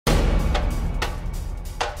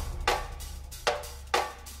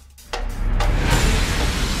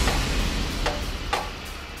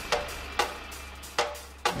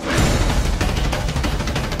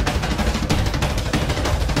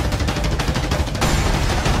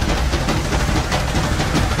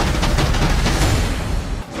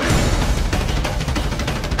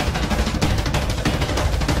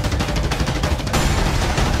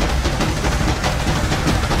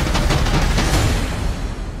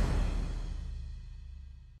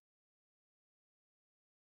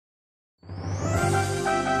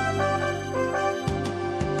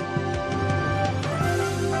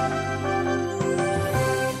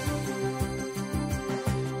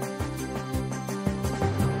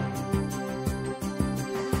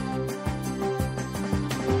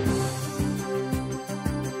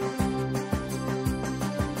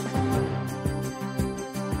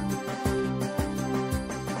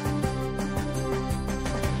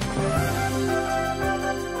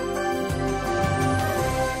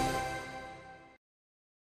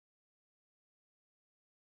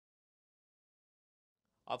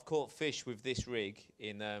 I've caught fish with this rig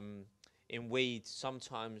in weed,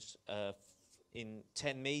 sometimes in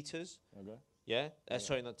 10 meters. Ага. Yeah,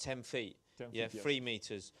 sorry, not 10 feet. 10 Yeah, feet, yes. 3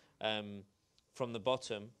 meters from the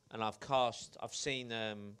bottom, and I've seen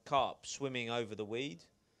carp swimming over the weed.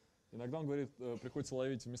 Иногда, он говорит, приходится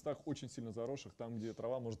ловить в местах очень сильно заросших, там, где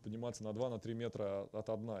трава может подниматься на 2-3 метра от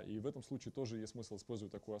дна. И в этом случае тоже есть смысл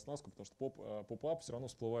использовать такую оснастку, потому что поп-ап все равно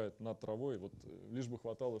всплывает над травой. Вот лишь бы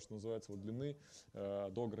хватало, что называется, вот длины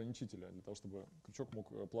до ограничителя, для того, чтобы крючок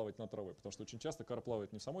мог плавать над травой. Потому что очень часто карп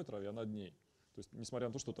плавает не в самой траве, а над ней. То есть, несмотря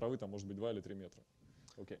на то, что травы там может быть 2 или 3 метра.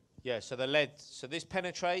 Okay. Yeah, so the lead, so this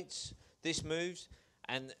penetrates, this moves,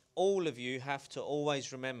 and all of you have to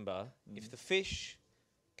always remember, if the fish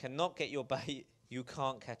cannot get your bait, you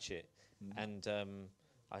can't catch it. And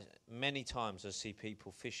many times I see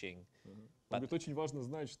people fishing. Он говорит, очень важно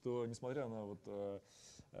знать, что несмотря на вот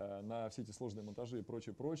на все эти сложные монтажи и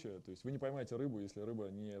прочее, то есть вы не поймаете рыбу, если рыба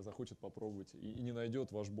не захочет попробовать и не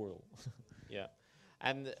найдет ваш бойл. Yeah,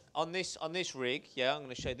 and on this rig, yeah, I'm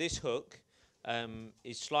going to show this hook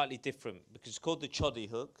is slightly different because it's called the choddy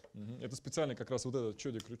hook. Это специально как раз вот этот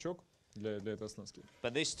чоди-крючок для этой оснастки.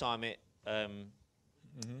 But this time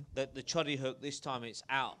the choddy hook, this time it's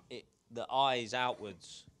out. The eye is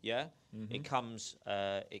outwards. Yeah, it comes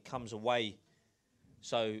away.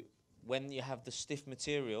 So when you have the stiff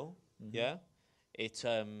material, yeah,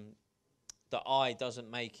 the eye doesn't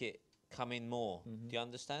make it come in more. Do you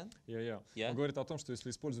understand? Yeah. Он говорит о том, что если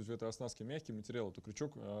использовать в этой оснастке мягкий материал, то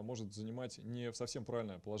крючок может занимать не в совсем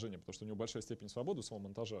правильное положение, потому что у него большая степень свободы у самого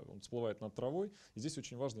монтажа, он всплывает над травой, и здесь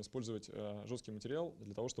очень важно использовать жесткий материал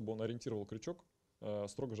для того, чтобы он ориентировал крючок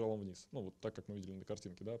строго жалом вниз. Ну, вот так, как мы видели на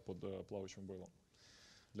картинке, да, под плавающим бойлом.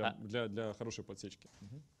 Для хорошей подсечки.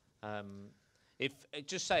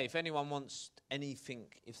 Just say if anyone wants anything,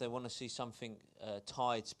 if they want to see something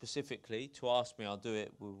tied specifically, to ask me, I'll do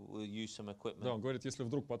it. We'll use some equipment. Да, он говорит, если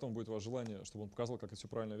вдруг потом будет у вас желание, чтобы он показал, как это все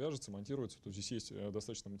правильно вяжется, монтируется, то здесь есть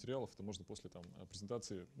достаточно материалов, это можно после там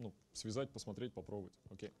презентации, ну, связать, посмотреть, попробовать.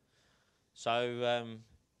 Окей. So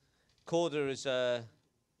Corda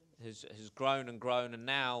has grown and grown, and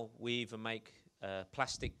now we even make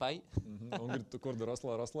plastic bait. Он говорит, корда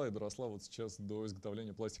росла и доросла вот сейчас до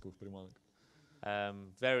изготовления пластиковых приманок.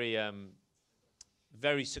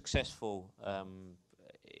 Very successful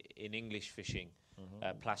in English fishing,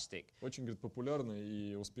 plastic. Очень, говорит, популярный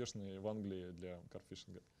и успешный в Англии для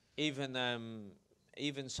карпфишинга.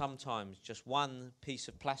 Even sometimes just one piece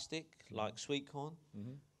of plastic, like sweet corn,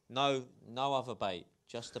 no other bait,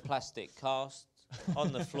 just a plastic cast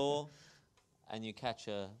on the floor, and you catch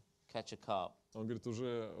a carp. Он говорит,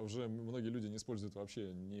 уже многие люди не используют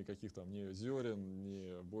вообще никаких там ни зерен,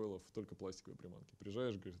 ни бойлов, только пластиковые приманки.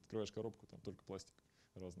 Приезжаешь, говорит, открываешь коробку, там только пластик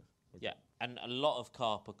разных. Yeah, and a lot of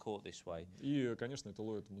carp are caught this way. И, конечно, это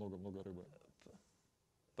ловит много-много рыбы.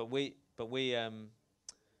 But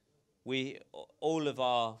we all of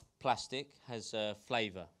our plastic has a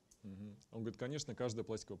flavor. Он говорит, конечно, каждая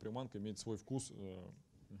пластиковая приманка имеет свой вкус.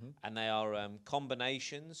 And they are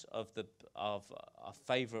combinations of our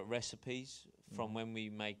favorite recipes from when we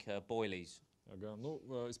make boilies. Ага, ну,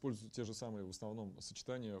 используют те же самые в основном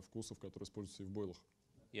сочетания вкусов, которые используются и в бойлах.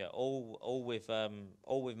 Yeah, all with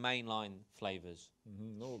mainline flavors.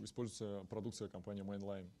 Ну, используется продукция компании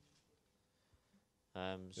Mainline.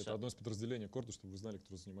 Это So одно из подразделений корда, чтобы вы знали,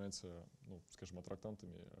 кто занимается, ну, скажем,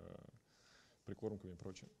 аттрактантами, прикормками и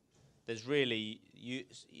прочим. there's really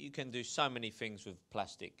you can do so many things with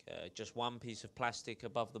plastic. Just one piece of plastic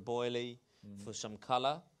above the boilie for some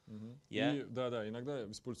color. Yeah. И, да,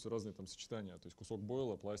 иногда используются разные там сочетания, то есть кусок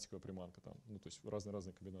бойла, пластиковая приманка, там, ну, то есть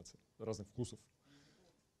разные комбинации, разных вкусов.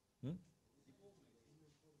 Ну,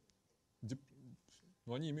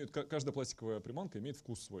 они имеют, каждая пластиковая приманка имеет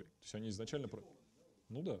вкус свой, то есть они изначально,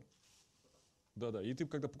 ну да, да, и ты,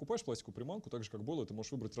 когда покупаешь пластиковую приманку, так же как бойл, ты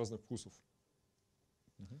можешь выбрать разных вкусов.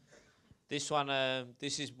 This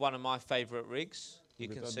is one of my favorite rigs. You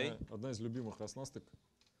can see. Одна из любимых оснасток.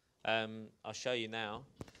 I'll show you now.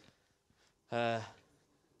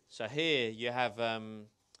 So here you have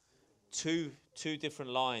two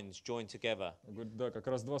different lines joined together. Да, как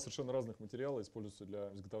раз два совершенно разных материала используются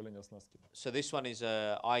для изготовления оснастки. So this one is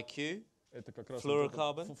IQ. Это как раз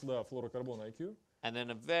fluorocarbon. Да, флуорокарбон IQ. And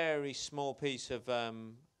then a very small piece of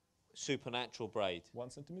supernatural braid.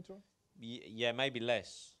 1 centimeter? Yeah, maybe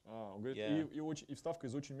less. Он говорит, Yeah. и вставка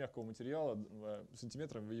из очень мягкого материала,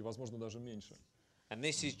 сантиметров и, возможно, даже меньше. And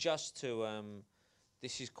this is just to,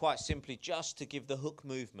 this is quite simply just to give the hook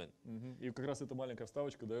movement. И как раз эта маленькая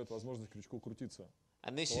вставочка дает возможность крючку крутиться,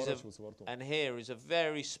 And this is поворачиваться во рту. and here is a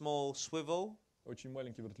very small swivel Очень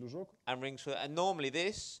маленький вертлюжок. and rings. And normally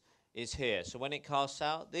this is here. So when it casts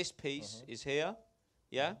out, this piece is here.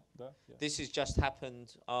 Yeah? Да, This has just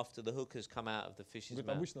happened after the hook has come out of the fish's говорит,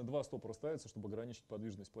 mouth. обычно два стопора ставятся, чтобы ограничить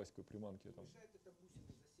подвижность пластиковой приманки. Там.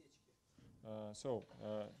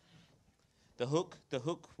 The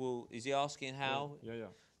hook will, is he asking how? Yeah.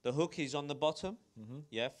 The hook is on the bottom,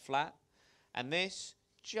 yeah, flat. And this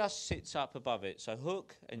just sits up above it. So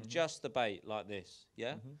hook and just the bait like this,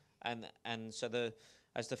 yeah? And so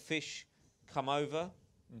as the fish come over,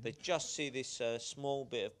 they just see this small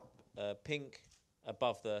bit of pink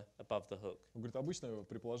above the hook. Он говорит, обычно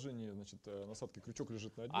при положении, значит, насадки крючок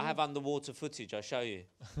лежит на дне. I have underwater footage, I'll show you.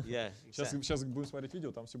 Yeah, exactly. Сейчас будем смотреть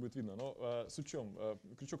видео, там все будет видно. Но суть в чем?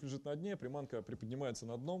 Крючок лежит на дне, приманка приподнимается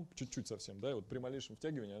над дном, чуть-чуть совсем, да, и вот при малейшем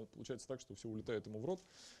втягивании получается так, что все улетает ему в рот,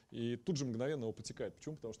 и тут же мгновенно его подтекает.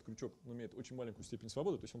 Почему? Потому что крючок имеет очень маленькую степень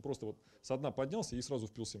свободы, то есть он просто вот со дна поднялся и сразу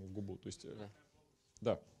впился ему в губу. То есть,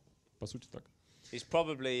 да, по сути так. It's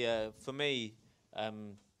probably, for me,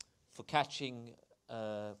 for catching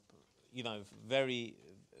very,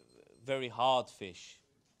 very hard fish,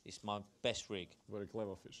 it's my best rig. Very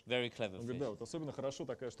clever fish. Very clever Он fish. говорит, да, вот особенно хорошо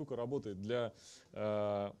такая штука работает для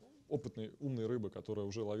опытной, умной рыбы, которая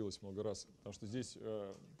уже ловилась много раз. Потому что здесь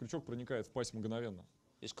крючок проникает в пасть мгновенно.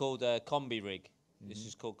 It's called a combi rig. This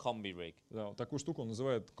is called combi rig. Да, вот такую штуку он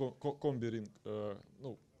называет комби-ринг.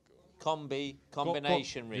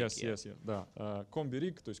 Combination rig. Yes, да.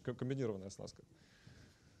 Комби-риг, то есть комбинированная оснастка.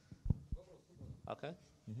 Okay.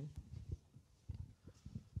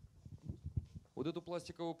 Вот эту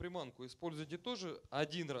пластиковую приманку используйте тоже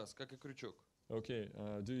один раз, как и крючок. Okay,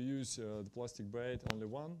 do you use the plastic bait only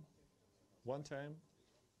one time,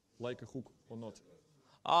 like a hook or not?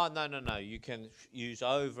 No. You can use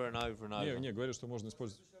over and over and over. Не, говорят, что можно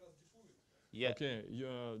использовать. Yeah. Okay.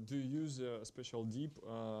 Do you use a special dip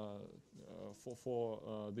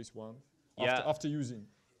for this one? Yeah. After using.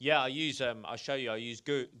 Yeah, I use. I'll show you. I use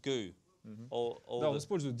goo. Да, он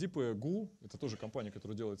использует дипы GU. Это тоже компания,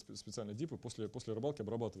 которая делает специальные дипы. После рыбалки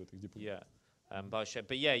обрабатывает их дипами. Yeah.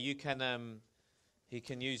 But yeah, you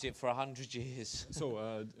can use it for 100 years.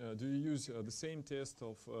 So, do you use the same test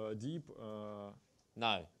of dip?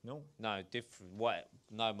 No. No, different. What?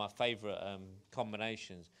 No, my favorite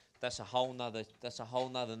combinations. That's a whole nother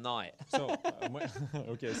night. So,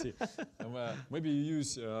 okay, I see. Maybe you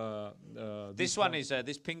use this one is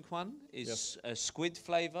this pink one is a squid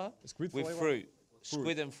flavor with fruit.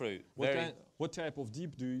 Squid and fruit. What type of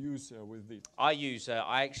dip do you use with it? I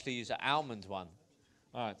actually use an almond one.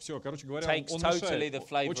 Все, короче говоря, Takes он totally мешает. the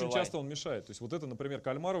flavor Очень away. часто он мешает. То есть вот это, например,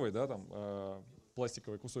 кальмаровый, да, там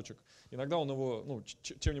пластиковый кусочек. Иногда он его, ну,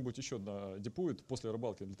 чем-нибудь еще дипует после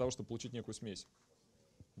рыбалки для того, чтобы получить некую смесь.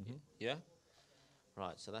 Yeah.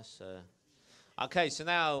 Right. So that's okay.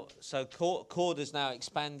 So cord has now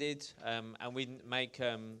expanded, and we make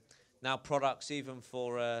now products even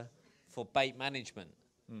for bait management.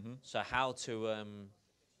 So how to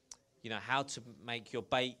how to make your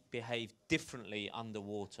bait behave differently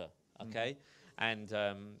underwater. Okay, and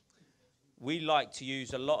we like to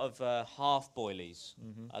use a lot of half boilies.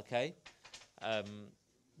 Okay,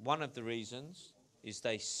 one of the reasons is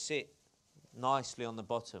they sit nicely on the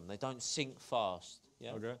bottom. They don't sink fast.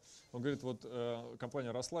 Yeah? Okay. Он говорит, вот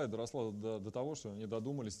компания доросла до того, что они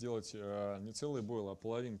додумались сделать не целые бойлы, а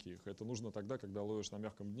половинки их. Это нужно тогда, когда ловишь на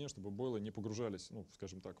мягком дне, чтобы бойлы не погружались, ну,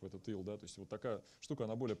 скажем так, в этот ил, да. То есть вот такая штука,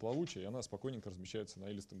 она более плавучая, и она спокойненько размещается на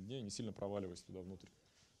илистом дне, не сильно проваливаясь туда внутрь.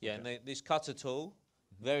 Yeah, and this cutter tool,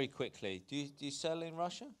 very quickly. Do you sell in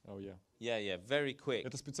Russia? Oh, yeah. Yeah, very quick.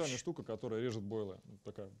 Это специальная штука, которая режет бойлы.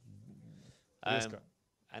 Такая резко.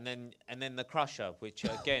 And then the crusher, which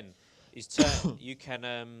again is you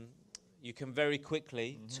can very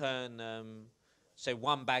quickly turn say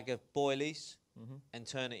one bag of boilies and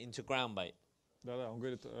turn it into ground bait. Да, он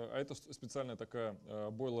говорит, а это специальная такая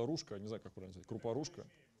бойла-ружка, не знаю, как правильно сказать, крупоружка.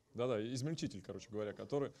 Да, измельчитель, короче говоря,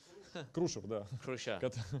 который крушер, да,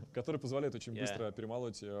 который позволяет очень быстро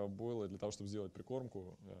перемолоть бойлы для того, чтобы сделать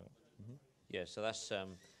прикормку. Yeah, so that's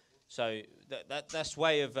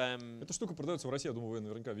way of. Эта штука продается в России, я думаю, вы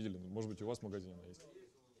наверняка видели. Может быть, у вас в магазине она есть.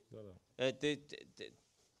 Да.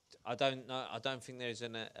 I don't think there's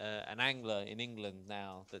an angler in England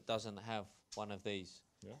now that doesn't have one of these.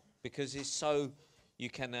 Yeah. Because it's so, you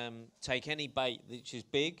can take any bait which is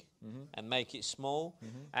big and make it small.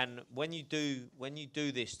 And when you do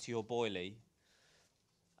this to your boilie,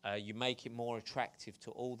 you make it more attractive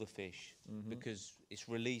to all the fish because it's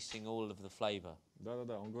releasing all of the flavor.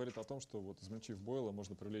 Да, он говорит о том, что вот измельчив бойлы,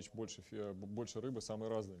 можно привлечь больше рыбы,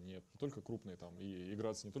 самые разные, не только крупные там, и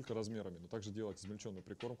играться не только размерами, но также делать измельченную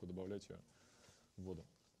прикормку, добавлять ее в воду.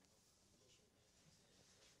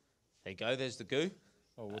 There you go, there's the goo.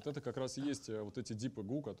 Вот это как раз и есть вот эти дипы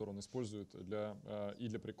гу, которые он использует и для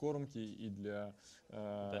прикормки, и для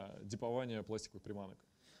дипования пластиковых приманок.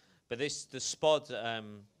 But the spod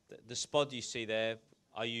you see there,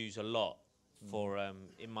 I use a lot for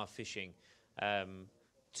in my fishing to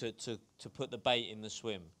put the bait in the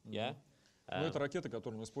swim. Yeah. Ну, это ракеты,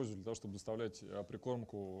 которые он использует для того, чтобы доставлять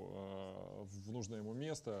прикормку в нужное ему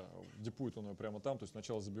место. Дипует он ее прямо там, то есть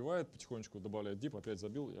сначала забивает, потихонечку добавляет дип, опять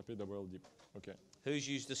забил и опять добавил дип. Okay. Who's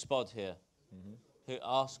used the spod here?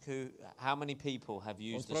 How many people have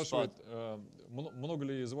used the spod? Он спрашивает, много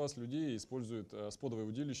ли из вас людей используют сподовые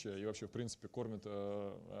удилища и вообще, в принципе, кормят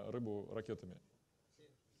рыбу ракетами?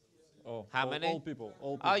 Oh, how many? All people.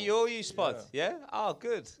 Oh, you all use spod? Yeah? Oh,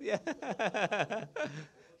 good. Yeah.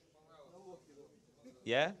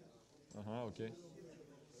 Yeah? Okay.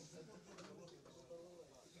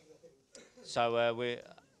 So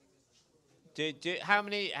how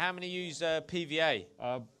many use PVA?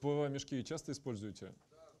 А ПВА мешки часто используете?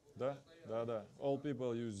 Да. All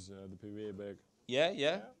people use the PVA bag.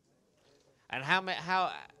 Yeah. And how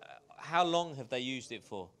long have they used it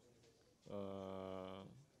for?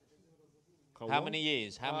 How many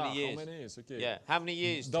years? How many years? Okay. Yeah. How many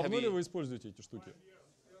years? Давно ли вы используете эти штуки?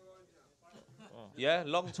 Yeah,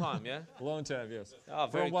 long time, yeah? Long time, yes. Oh,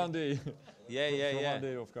 From one day. Yeah. From one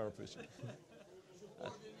day of carp fishing.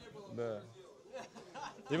 Да.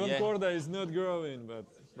 Even corda is not growing, but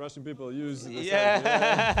Russian people use the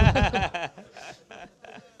yeah.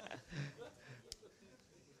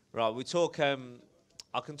 Right, we talk. I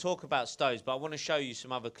can talk about stoves, but I want to show you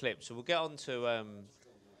some other clips. So we'll get on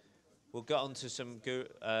to some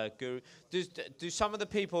guru. Do some of the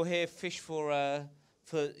people here fish for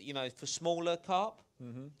smaller carp?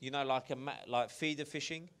 You know, like feeder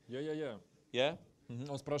fishing. Yeah. Yeah?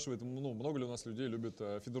 Он спрашивает, ну, много ли у нас людей любят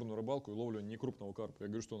фидерную рыбалку и ловлю некрупного карпа. Я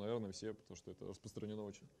говорю, что, наверное, все, потому что это распространено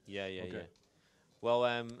очень. Yeah. Well,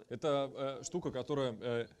 это штука,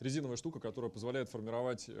 резиновая штука, которая позволяет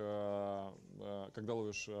формировать, когда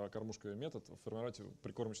ловишь кормушкой метод, формировать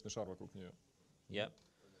прикормочный шар вокруг нее. Yeah.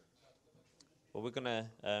 Well, we're gonna.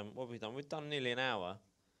 What have we done? We've done nearly an hour.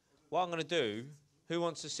 What I'm gonna do? Who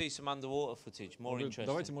wants to see some underwater footage? More interesting.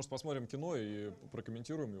 Давайте, может, посмотрим кино и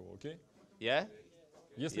прокомментируем его, окей? Yeah.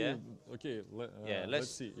 Если, окей, let's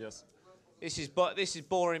see, yes. This is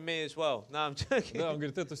boring me as well. No, I'm joking. Да, он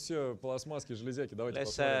говорит, это все пластмасски, железяки. Давайте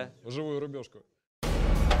посмотрим живую рыбешку.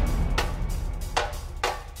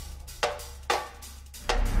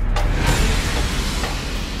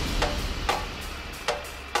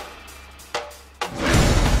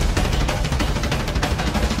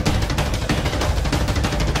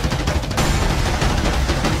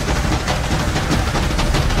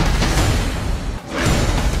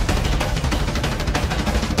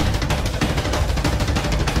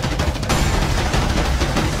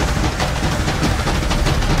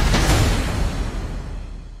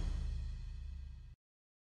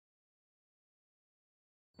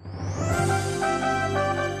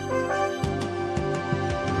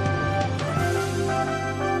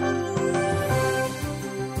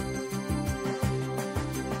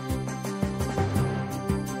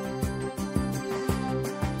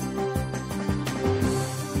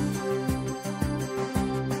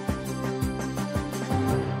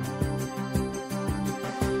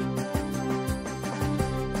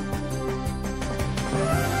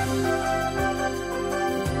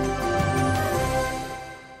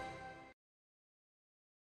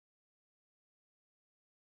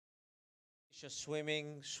 Just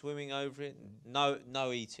swimming over it,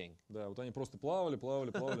 no eating. Да, вот они просто плавали,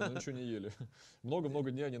 но ничего не ели.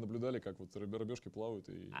 Много-много дней они наблюдали, как вот рыбешки плавают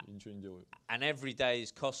и ничего не делают. And every day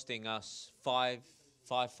is costing us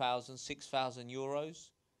 5,000, 6,000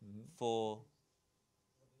 euros for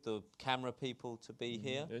the camera people to be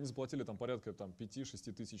here. И они заплатили там порядка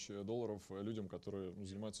 5-6 тысяч долларов людям, которые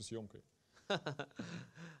занимаются съемкой.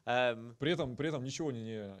 При этом ничего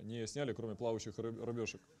не сняли, кроме плавающих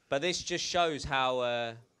рыбешек. But this just shows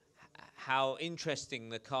how interesting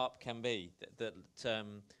the carp can be. That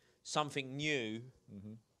something new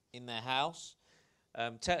in their house.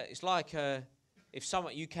 It's like if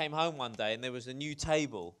you came home one day and there was a new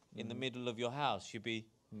table in the middle of your house, you'd be,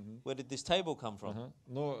 where did this table come from?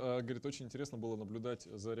 Но, говорит, очень интересно было наблюдать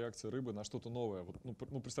за реакцией рыбы на что-то новое. Вот,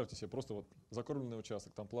 ну, представьте себе, просто вот закормленный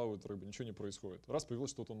участок, там плавают рыбы, ничего не происходит. Раз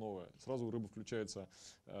появилось что-то новое, сразу у рыбы включается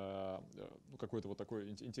какое-то вот такое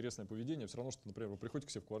интересное поведение. Все равно, что, например, вы приходите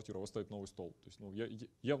к себе в квартиру, а у вас стоит новый стол. То есть, ну,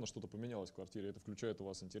 явно что-то поменялось в квартире, это включает у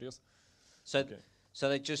вас интерес. So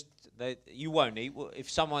you won't eat. If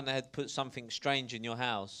someone had put something strange in your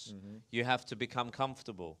house, you have to become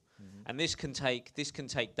comfortable, and this can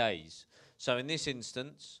take days. So in this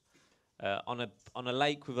instance, on a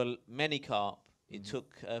lake with many carp, it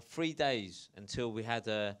took 3 days until we had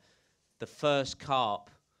the first carp.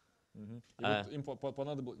 И вот им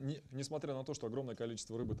понадобилось, несмотря на то, что огромное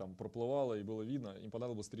количество рыбы там проплывало и было видно, им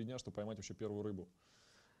понадобилось 3 дня, чтобы поймать вообще первую рыбу.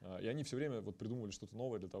 И они все время вот придумывали что-то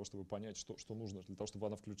новое для того, чтобы понять, что нужно, для того, чтобы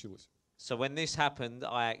она включилась. So when this happened,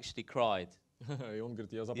 I actually cried. И он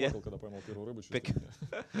говорит, я заплакал, когда поймал первую рыбу.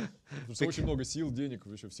 Потому что очень много сил, денег,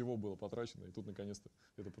 еще всего было потрачено, и тут наконец-то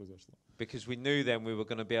это произошло. Because we knew then we were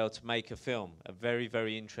going to be able to make a film, a very,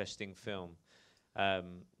 very interesting film.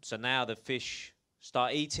 So now the fish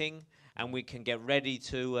start eating, and we can get ready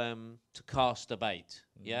to cast a bait.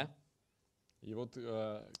 Yeah. И вот,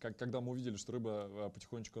 когда мы увидели, что рыба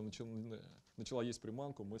потихонечку начала есть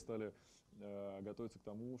приманку, мы стали готовиться к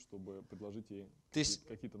тому, чтобы предложить ей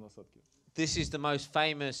какие-то насадки. This is the most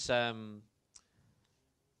famous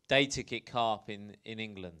day ticket carp in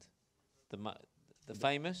England. The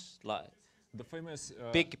famous, like the famous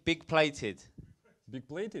big plated. Big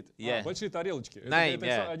plated? Yeah. Большие тарелочки.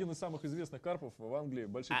 Это один из самых известных карпов в Англии.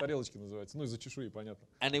 Большие тарелочки называются. Ну, из-за чешуи, понятно.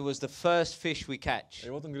 And it was the first fish we catch. И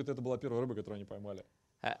вот он говорит, это была первая рыба, которую они поймали.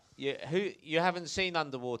 You haven't seen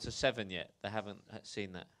Underwater 7 yet? They haven't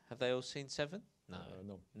seen that. Have they all seen 7?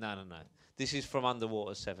 No. No. This is from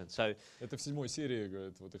Underwater 7. So это в 7-й серии,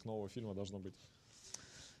 говорит, вот их нового фильма должно быть.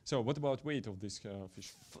 So, what about weight of this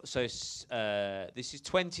fish? So this is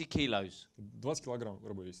 20 kilos. 20 килограмм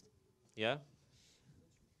рыба весит. Yeah.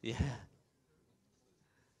 Yeah.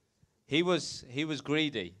 He was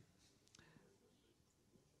greedy.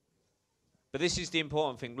 But this is the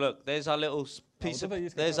important thing. Look, there's our little piece of,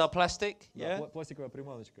 there's our plastic. Yeah. Пластиковая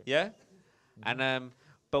приманочка. Yeah. And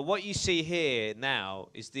but what you see here now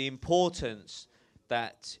is the importance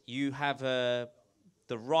that you have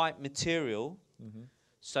the right material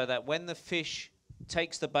so that when the fish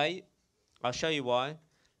takes the bait, I'll show you why.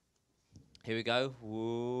 Here we go.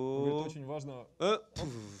 Он говорит, очень важно...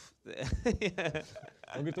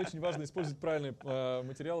 Он говорит, очень важно использовать правильные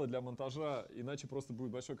материалы для монтажа, иначе просто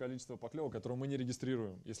будет большое количество поклевок, которые мы не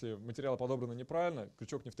регистрируем. Если материалы подобраны неправильно,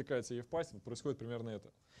 крючок не втыкается ей в пасть, вот происходит примерно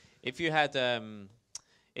это. If you had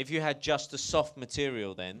just a soft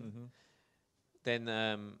material, then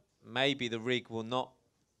maybe the rig will not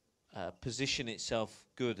position itself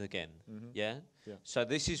good again. Yeah? So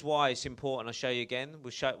this is why it's important. I'll show you again.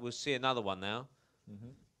 We'll see another one now.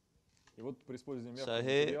 И вот при использовании So мягкого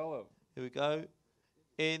материала... here we go.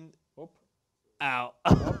 In. Оп. Out.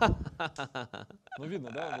 Ну,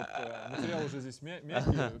 видно, да, вот материал уже здесь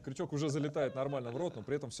мягкий, крючок уже залетает нормально в рот, но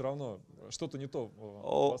при этом все равно что-то не то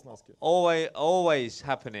в оснастке. Always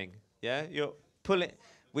happening. Yeah? You're pulling.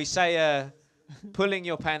 We say pulling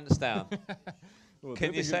your pants down. Вот,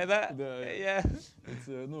 Can you say that? Да. Yeah.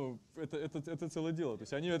 Ну, это целое дело. То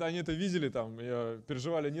есть они это видели, там,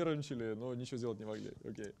 переживали, нервничали, но ничего сделать не могли.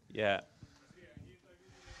 Okay. Yeah.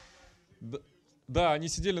 Да, они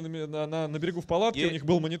сидели на берегу в палатке, у них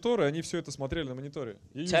был монитор, и они все это смотрели на мониторе.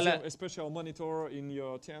 You use a special monitor in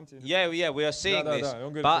your tent? Yeah, we are seeing this.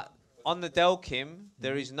 But on the Delkim,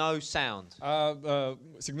 there is no sound.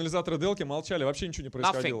 Сигнализаторы Делки молчали, вообще ничего не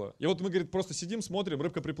происходило. И вот мы, говорит, просто сидим, смотрим,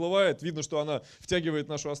 рыбка приплывает, видно, что она втягивает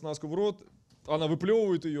нашу оснастку в рот, она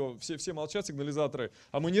выплевывает ее, все молчат, сигнализаторы,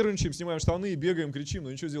 а мы нервничаем, снимаем штаны и бегаем, кричим,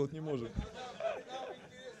 но ничего сделать не можем.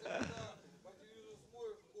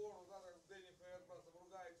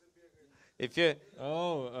 If you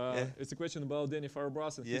It's a question about Danny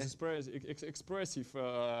Firebrass and his expressive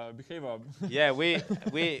behavior. Yeah, we've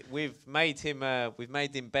made him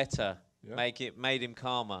better, made him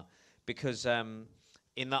calmer, because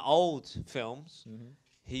in the old films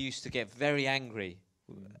he used to get very angry,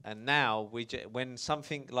 and now when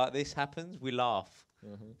something like this happens, we laugh.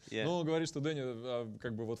 Ну, он говорит, что Дэнни,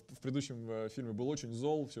 как бы вот в предыдущем фильме был очень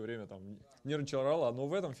зол, все время там нервничал, орал, но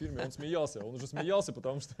в этом фильме он смеялся. Он уже смеялся,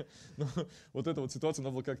 потому что вот эту вот ситуацию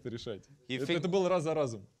надо было как-то решать. Это было раз за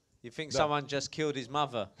разом. You think someone just killed his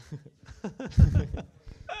mother?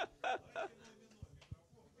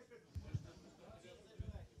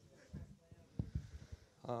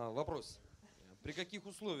 Вопрос. При каких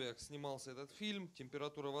условиях снимался этот фильм?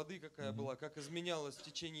 Температура воды какая была? Как изменялась в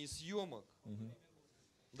течение съемок?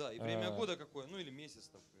 Да, и время года какое? Ну или месяц,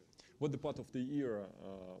 например. What the part of the year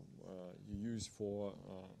you use for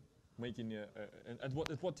making at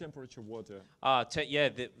what temperature water?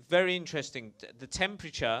 Very interesting. The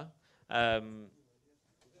temperature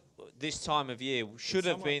this time of year should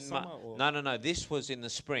have been... No. This was in the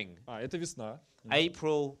spring. Это весна.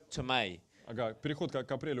 April to May. Ага, переход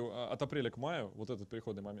к апрелю, от апреля к маю, вот этот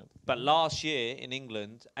переходный момент. But last year in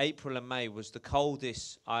England, April and May was the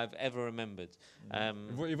coldest I've ever remembered.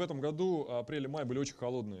 И в этом году апрель и май были очень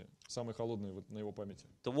холодные, самые холодные вот на его памяти.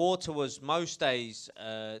 The water was most days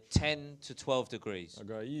 10 to 12 degrees.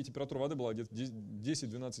 Ага, и температура воды была где-то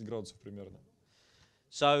 10-12 градусов примерно.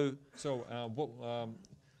 So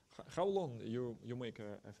how long you make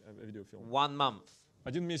a video film? 1 month.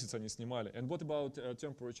 1 месяц они снимали. And what about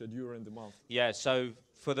temperature during the month? Yeah, so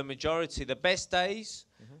for the majority, the best days,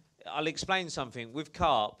 I'll explain something. With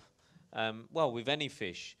carp, with any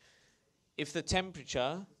fish, if the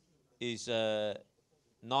temperature is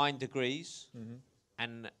 9 degrees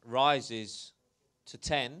and rises to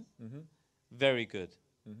 10, very good.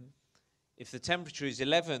 If the temperature is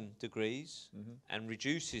 11 degrees and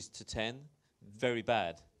reduces to 10, very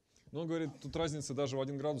bad. Но он говорит, тут разница даже в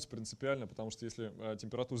 1 градус принципиально, потому что если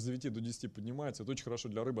температура с 9 до 10 поднимается, это очень хорошо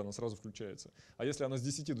для рыбы, она сразу включается. А если она с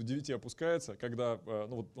 10 до 9 опускается, когда,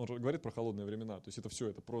 ну вот он говорит про холодные времена, то есть это все,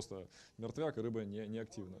 это просто мертвяк, и рыба не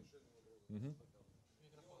активна.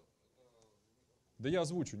 Да я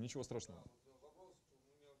озвучу, ничего страшного.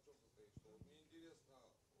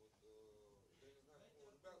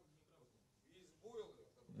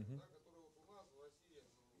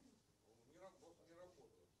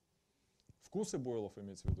 Вкусы бойлов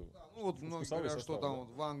имеется в виду? Да, ну вот многие говорят, что там вот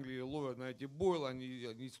в Англии ловят на эти бойлы, они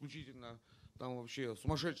исключительно там вообще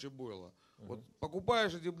сумасшедшие бойла. Вот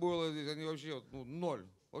покупаешь эти бойлы здесь, они вообще ноль,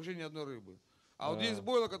 вообще ни одной рыбы. А вот есть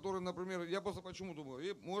бойлы, которые, например, я просто почему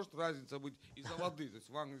думаю, может разница быть из-за воды. То есть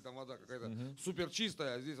в Англии там вода какая-то супер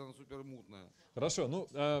чистая, а здесь она супер мутная. Хорошо, ну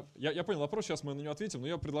я понял вопрос, сейчас мы на него ответим, но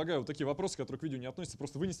я предлагаю вот такие вопросы, которые к видео не относятся,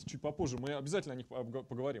 просто вынести чуть попозже. Мы обязательно о них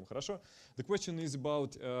поговорим, хорошо? The question is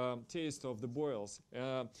about taste of the boils.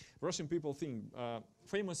 Russian people think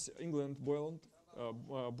famous England boil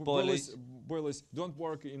boilies don't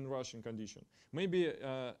work in Russian condition. Maybe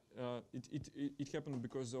it happened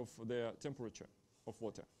because of the temperature of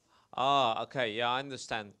water. Ah, okay, yeah, I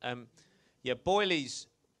understand. Yeah, boilies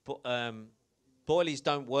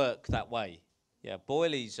don't work that way. Yeah,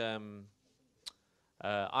 boilies.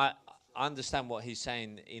 I understand what he's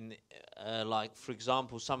saying. In like, for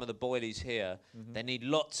example, some of the boilies here, they need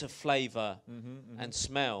lots of flavour and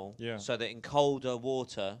smell, so that in colder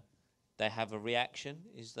water they have a reaction.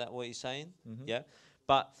 Is that what he's saying? Yeah,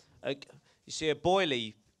 but you see, a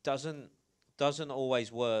boilie doesn't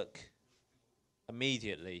always work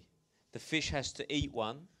immediately. The fish has to eat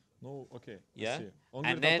one. Ну, окей. Yeah. Он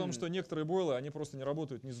говорит о том, что некоторые бойлы, они просто не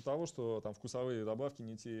работают не из-за того, что там вкусовые добавки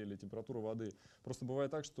не те или температура воды. Просто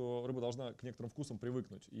бывает так, что рыба должна к некоторым вкусам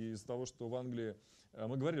привыкнуть. И из-за того, что в Англии,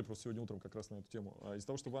 мы говорили просто сегодня утром как раз на эту тему, из-за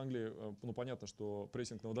того, что в Англии, ну, понятно, что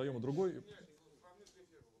прессинг на водоеме другой.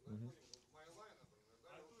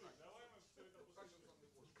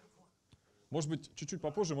 Может быть, чуть-чуть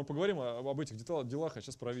попозже мы поговорим об этих делах, а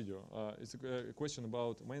сейчас про видео. It's a question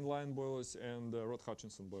about mainline boilers and Rod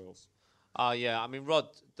Hutchinson boilers. Yeah, I mean,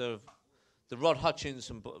 the Rod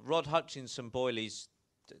Hutchinson boilies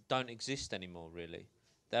don't exist anymore, really.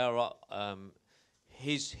 There are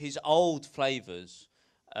his old flavors.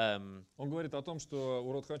 Он говорит о том, что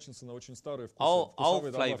у Род Хатчинсона очень старые old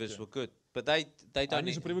вкусовые flavors добавки. were good, but they don't.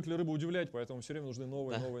 Они же привыкли рыбу удивлять, поэтому все время нужны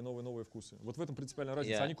новые вкусы. Вот в этом принципиальная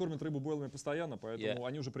разница. Они кормят рыбу бойлами постоянно, поэтому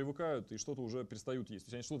они уже привыкают и что-то уже перестают есть. То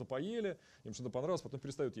есть они что-то поели, им что-то понравилось, потом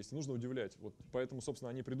перестают есть. И нужно удивлять. Вот поэтому, собственно,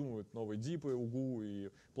 они придумывают новые дипы, угу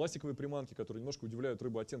и пластиковые приманки, которые немножко удивляют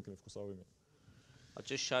рыбу оттенками вкусовыми. I'll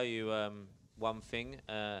just show you one thing.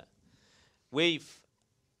 We've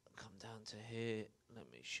come down to here. Let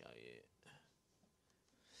me show you.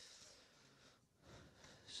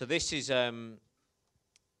 So this is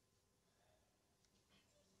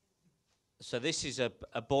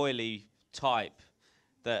a boilie type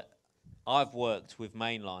that I've worked with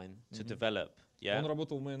mainline to develop. Yeah. Он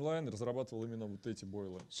работал в mainline, разрабатывал именно вот эти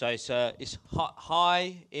бойлы. So it's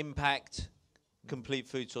high impact complete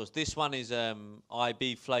food source. This one is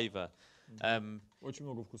IB flavor. Очень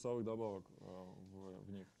много вкусовых добавок в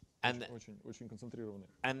них. Очень концентрированные.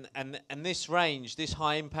 And this range, this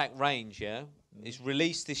high impact range, is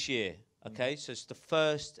released this year. Okay, so it's the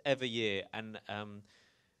first ever year, and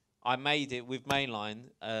I made it with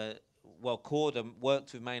mainline. Cordon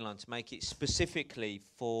worked with mainline to make it specifically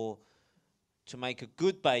to make a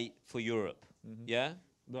good bait for Europe. Yeah.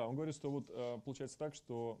 Да, он говорит, что вот получается так,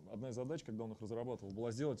 что одна из задач, когда он их разрабатывал,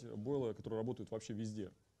 была сделать бойлы, которые работают вообще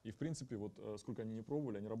везде. И в принципе, вот сколько они не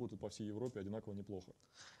пробовали, они работают по всей Европе одинаково неплохо.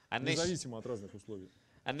 Независимо от разных условий.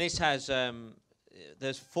 And this has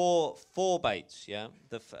there's four baits. Yeah,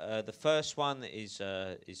 the first one is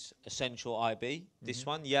essential IB. This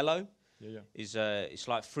one, yellow, is it's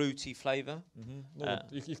like fruity flavor. Ну,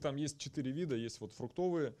 вот их там есть 4 вида. Есть вот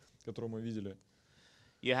фруктовые, которые мы видели.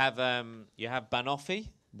 You have banoffee.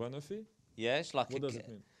 Banoffee? Yeah, it's like what does it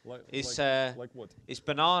mean? Like what? It's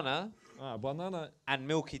banana. Banana and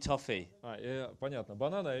milky toffee. Понятно.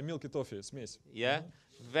 Банана и milky toffee смесь. Yeah,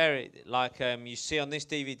 very like you see on this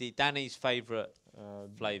DVD, Danny's favorite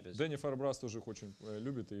flavors. Дэнни Фарбрас тоже их очень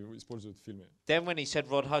любит и использует в фильме. Then when he said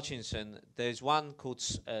Rod Hutchinson, there's one called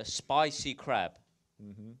spicy crab.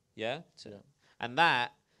 Yeah, and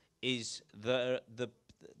that is the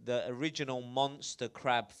original monster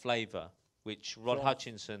crab flavor, which Rod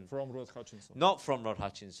Hutchinson. From Rod Hutchinson. Not from Rod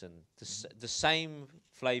Hutchinson. The same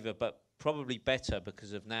flavor, but probably better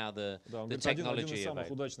because of now the technology. Один из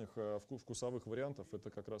самых удачных вкусовых вариантов это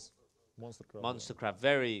как раз monster crab. Monster crab,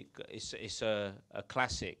 very. It's a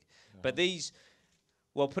classic. But these.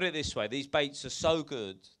 Well, put it this way: these baits are so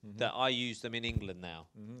good that I use them in England now.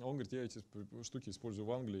 Он говорит, я эти штуки использую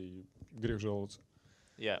в Англии, и грех жаловаться.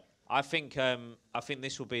 Yeah, I think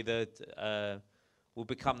this will be will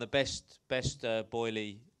become the best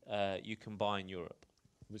boilie you can buy in Europe.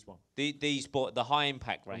 The high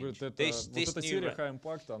impact range. Вот эта серия high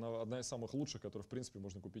impact, она одна из самых лучших, которые в принципе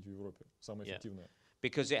можно купить в Европе, самая эффективная.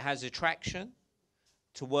 Because it has attraction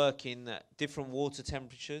to work in different water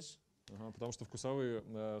temperatures. Потому что вкусовые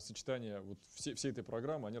сочетания вот всей этой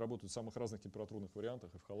программы, они работают в самых разных температурных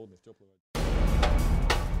вариантах, и в холодной, и в теплой воде.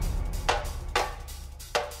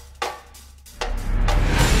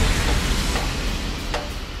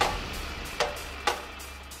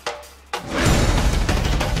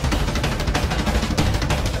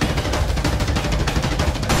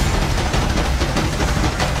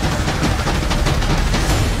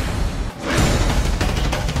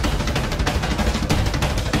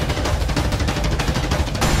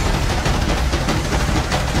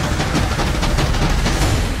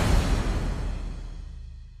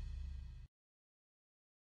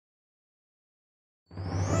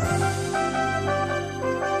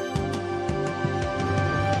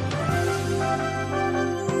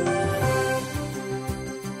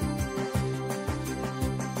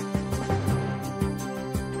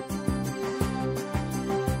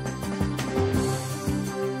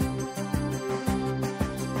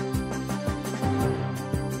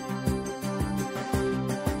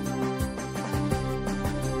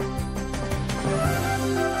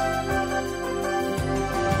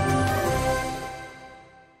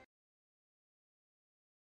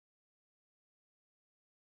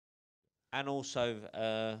 and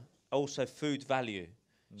also food value.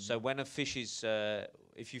 So when a fish is,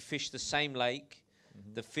 if you fish the same lake,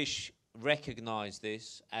 the fish recognize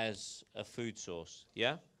this as a food source.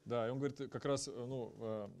 Yeah? Да, и он говорит, как раз, ну,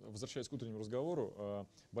 возвращаясь к утреннему разговору,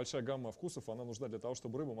 большая гамма вкусов, она нужна для того,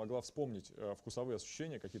 чтобы рыба могла вспомнить вкусовые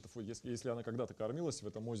ощущения какие-то, если она когда-то кормилась в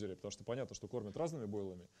этом озере, потому что понятно, что кормят разными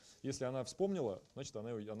бойлами. Если она вспомнила, значит,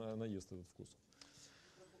 она ест этот вкус.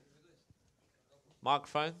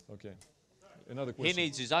 Microphone? Okay. Another He question.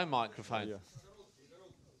 needs his own microphone. Yeah.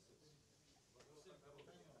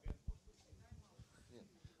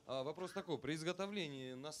 Вопрос такой, при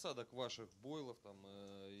изготовлении насадок ваших бойлов, там,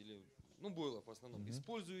 или, ну, бойлов в основном,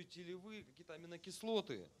 используете ли вы какие-то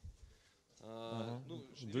аминокислоты, ну,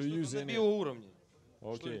 или что-то на биоуровне?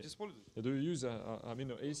 Что-нибудь используете? Do you use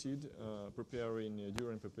amino acid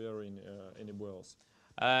during preparing any boils?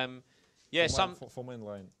 Yeah, For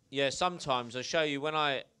mainline. Yeah, sometimes I'll show you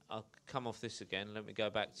I'll come off this again. Let me go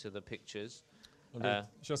back to the pictures.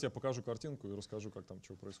 Сейчас я покажу картинку и расскажу, как там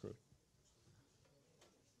что происходит.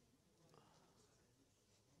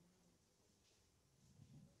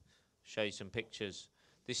 Show you some pictures.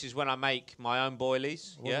 This is when I make my own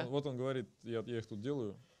boilies. Yeah. Вот он говорит, я их тут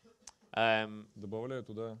делаю, добавляю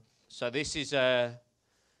туда. So this is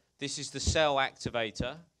the cell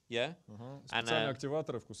activator. Yeah. Специальные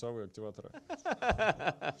активаторы, вкусовые активаторы.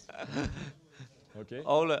 Okay.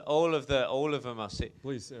 All of them are.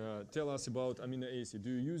 Please tell us about amino acid. Do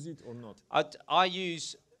you use it or not? I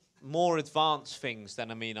use more advanced things than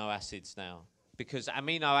amino acids now because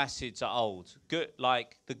amino acids are old.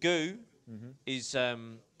 Like the goo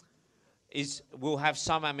will have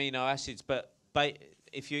some amino acids, but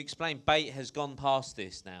if you explain, bait has gone past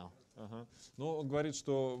this now. Но он говорит,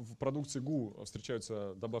 что в продукции ГУ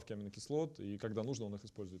встречаются добавки аминокислот, и когда нужно, он их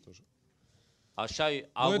использует тоже. I'll show you.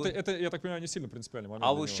 Но это, я так понимаю, не сильно принципиальный момент.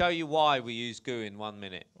 I will show you why we use goo in 1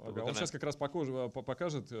 minute. Он сейчас как раз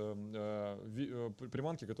покажет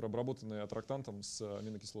приманки, которые обработаны аттрактантом с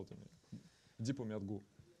аминокислотами, дипами от ГУ.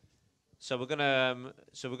 So we're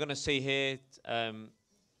gonna see here.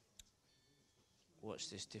 Watch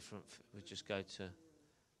this different. We just go to.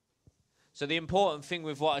 So the important thing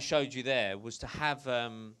with what I showed you there was to have,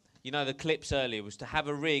 the clips earlier, was to have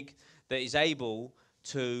a rig that is able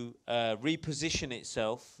to reposition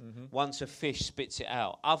itself once a fish spits it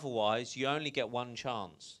out. Otherwise, you only get one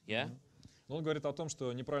chance. Yeah. Но он говорит о том,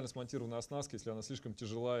 что неправильно смонтированная оснастка, если она слишком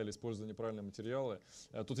тяжела или использует неправильные материалы,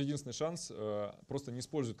 тут единственный шанс просто не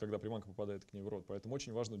используют, когда приманка попадает к ней в рот. Поэтому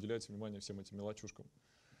очень важно уделять внимание всем этим мелочушкам.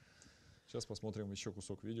 Сейчас посмотрим еще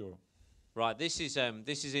кусок видео. Right, this is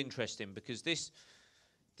interesting because this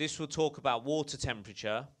will talk about water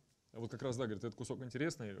temperature. Вот как раз, да, говорит, этот кусок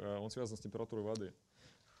интересный, он связан с температурой воды.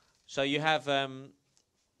 So you have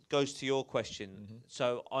goes to your question.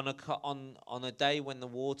 So on a day when the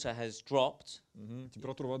water has dropped,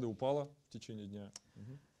 температура воды упала в течение дня.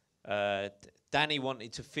 Danny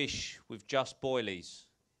wanted to fish with just boilies,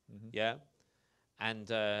 yeah, and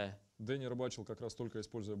Дэнни рыбачил как раз только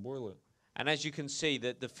используя бойлы. And as you can see,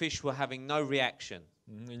 that the fish were having no reaction.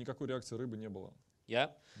 И никакой реакции рыбы не было. Yeah.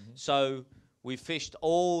 So we fished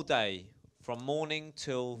all day from morning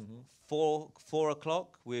till 4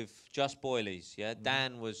 o'clock with just boilies. Yeah.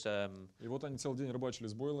 Dan was. И вот они целый день рыбачили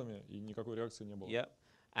с бойлами, и никакой реакции не было. Yeah.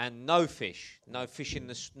 And no fish in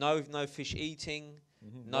the no fish eating.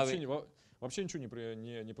 Вообще ничего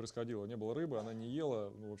не происходило, не было рыбы, она не ела,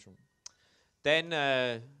 ну в общем.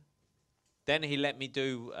 Then he let me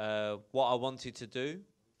do what I wanted to do.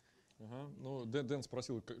 Ну, Дэн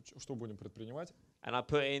спросил, что будем предпринимать. And I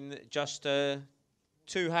put in just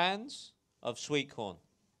 2 hands of sweet corn.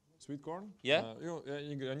 Sweet corn? Yeah.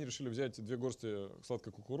 И они решили взять 2 горсти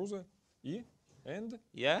сладкой кукурузы и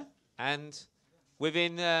Yeah. And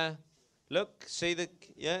within look, see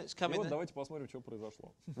it's coming. И вот давайте посмотрим, что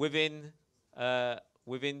произошло. Within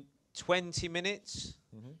 20 minutes,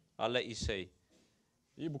 I'll let you see.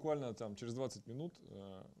 И буквально там через 20 минут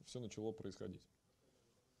все начало происходить.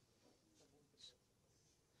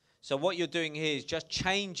 So what you're doing here is just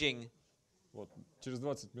changing. Вот через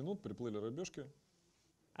 20 минут приплыли рыбешки.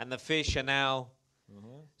 And the fish are now.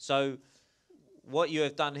 So what you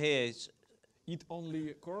have done here is. Eat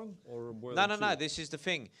only corn or boil? No. This is the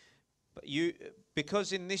thing. But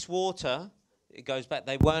because in this water, it goes back.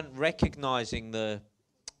 They weren't recognizing the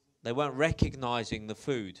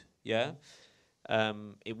food. Yeah.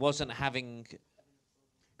 It wasn't having.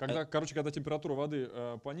 Когда температура воды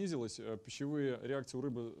понизилась, пищевые реакции у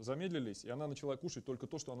рыбы замедлились, и она начала кушать только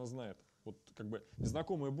то, что она знает. Вот как бы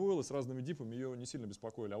незнакомые бойлы с разными дипами ее не сильно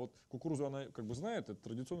беспокоили. А вот кукурузу она как бы знает, это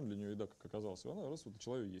традиционная для нее еда, как оказалось. И она раз вот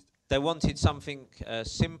начала ее есть. They wanted something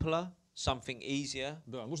simpler. something easier.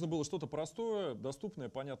 Да, нужно было что-то простое, доступное,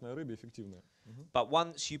 понятное рыбе, эффективное. But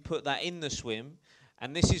once you put that in the swim,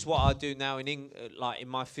 and this is what I do now like in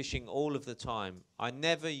my fishing all of the time. I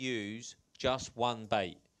never use just one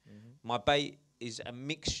bait. My bait is a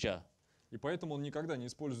mixture. И поэтому он никогда не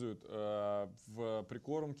использует в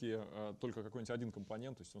прикормке только какой-нибудь один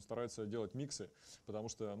компонент, то есть он старается делать миксы, потому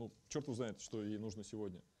что, ну, черт узнает, что ей нужно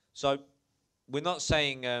сегодня. So we're not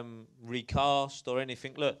saying recast or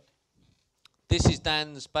anything. Look, this is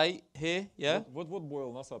Dan's bait here, yeah? Вот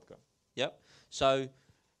бойл, насадка. Yep. So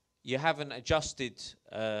you haven't adjusted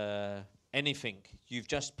anything. You've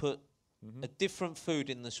just put a different food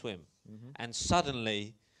in the swim, and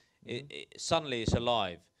suddenly it's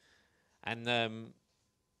alive. And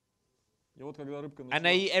И вот когда рыбка and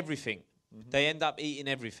they eat everything. They end up eating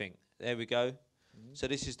everything. There we go. So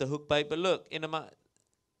this is the hook bait. But look, in a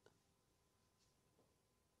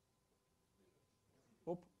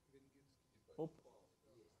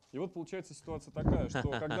И вот получается ситуация такая, что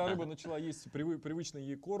когда рыба начала есть привычный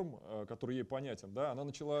ей корм, который ей понятен, да, она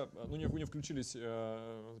начала, ну, у нее включились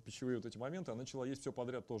пищевые вот эти моменты, она начала есть все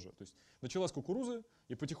подряд тоже. То есть начала с кукурузы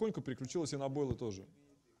и потихоньку переключилась и на бойлы тоже.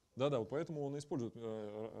 Да-да, вот поэтому он использует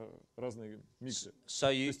разные миксы.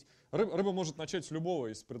 То есть рыба может начать с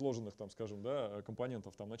любого из предложенных, там, скажем, да,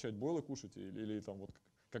 компонентов, там, начать бойлы кушать или там, вот,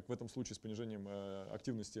 как в этом случае с понижением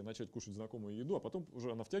активности, начать кушать знакомую еду, а потом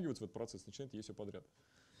уже она втягивается в этот процесс, начинает есть все подряд.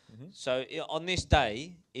 So on this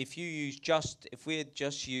day, if we had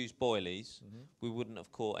just used boilies, we wouldn't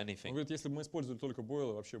have caught anything. Он говорит, если бы мы использовали только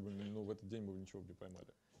бойлы, вообще бы, ну, в этот день бы ничего не поймали.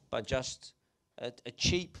 But just a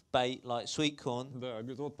cheap bait like sweet corn. Да,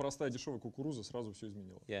 говорит, вот простая дешевая кукуруза сразу все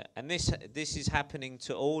изменила. Yeah, and this is happening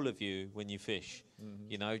to all of you when you fish.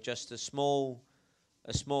 You know, just a small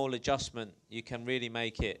adjustment, you can really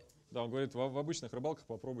make it. Да, он говорит, в обычных рыбалках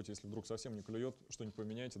попробуйте, если вдруг совсем не клюет, что-нибудь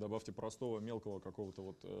поменяйте, добавьте простого, мелкого какого-то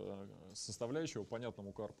вот составляющего,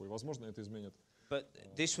 понятному карпу, и, возможно, это изменит. But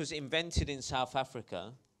this was invented in South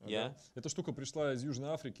Africa, yeah? Эта штука пришла из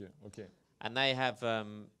Южной Африки, окей. And they have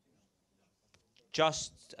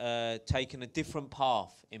just taken a different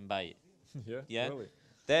path in bait. Yeah? Really?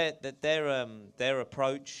 Their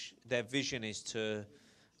approach, their vision is to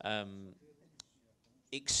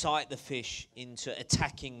excite the fish into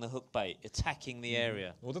attacking the hook bait, attacking the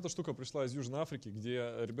area. Вот эта штука пришла из Южной Африки,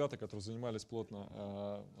 где ребята, которые занимались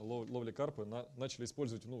плотно ловлей карпа, начали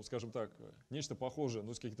использовать, ну, скажем так, нечто похожее,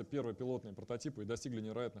 ну, какие-то первые пилотные прототипы и достигли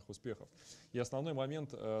невероятных успехов. И основной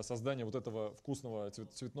момент создания вот этого вкусного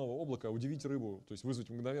цветного облака — удивить рыбу, то есть вызвать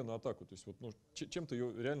мгновенную атаку, то есть вот, ну, чем-то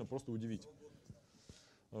ее реально просто удивить.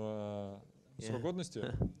 Срок годности?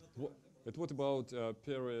 But what about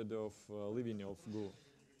period of living of goo?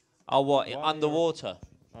 Oh, what, underwater?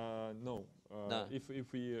 No. No. If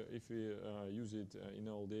we use it in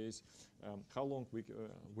old days, how long we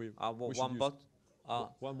one bottle?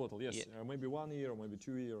 One bottle, yes. Yeah. Maybe 1 year or maybe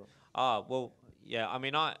 2 years. Well, yeah. I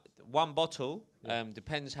mean, one bottle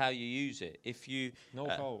depends how you use it. If you know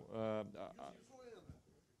how.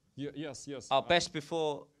 Yes. Best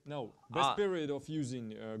before. No, best period of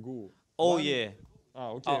using goo. All year.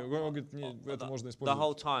 Окей. Это можно использовать. The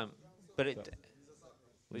whole time. But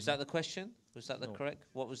was that the question? Was that the correct?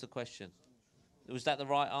 What was the question? Was that the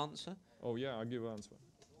right answer? Oh yeah, I give answer.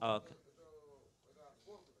 Okay.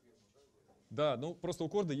 Да, ну просто у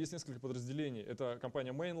Корда есть несколько подразделений. Это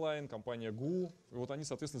компания Mainline, компания Goo. И вот они,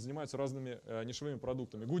 соответственно, занимаются разными нишевыми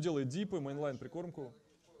продуктами. Goo делает дипы, Mainline прикормку.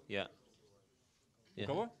 Yeah. У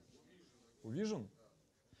кого? У Vision?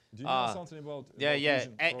 Do you know something about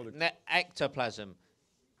Vision product? Ectoplasm.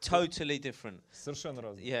 Totally different. Совершенно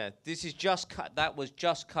разные. Yeah, this is that was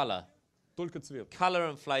just color. Только цвет. Color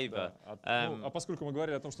and flavor. Да. А поскольку мы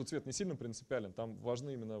говорили о том, что цвет не сильно принципиален, там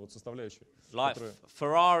важны именно вот составляющие. Like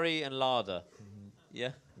Ferrari and Lada.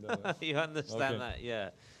 Yeah? Да. You understand that?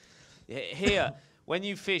 Yeah. Here, when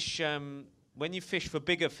you fish for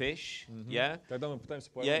bigger fish, yeah? Когда мы пытаемся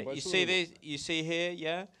поймать большую рыбу. You see here,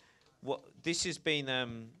 yeah? What this has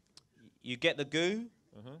been you get the goo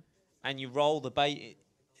and you roll the bait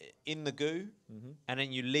in the goo and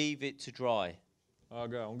then you leave it to dry.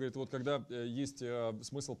 Ага, он говорит, вот когда есть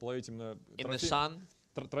смысл половить именно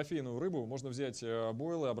трофейную рыбу, можно взять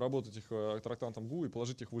бойлы, обработать их аттрактантом гу и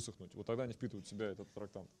положить их высохнуть. Вот тогда они впитывают в себя этот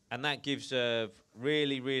аттрактант. And that gives a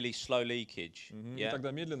really slow leakage. И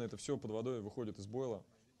тогда медленно это все под водой выходит из бойла,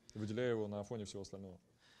 выделяя его на фоне всего остального.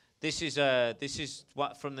 This is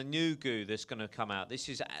what from the new goo that's going to come out. This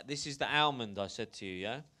is the almond I said to you,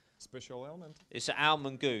 yeah? Special almond? It's an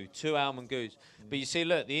almond goo, 2 almond goos. But you see,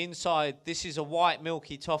 look, the inside, this is a white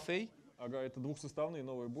milky toffee. Ага, это двухсоставные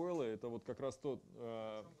новые бойлы. Это вот как раз тот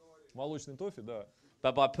молочный тофи, да.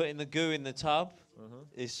 But by putting the goo in the tub,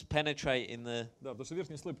 it's penetrating the... Да, потому что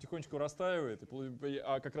верхний слой потихонечку растаивает,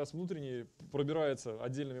 а как раз внутренний пробирается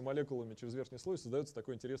отдельными молекулами через верхний слой, создается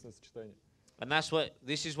такое интересное сочетание. And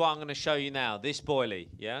this is what I'm going to show you now, this boilie,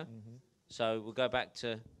 yeah? So we'll go back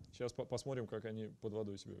to... Сейчас посмотрим, как они под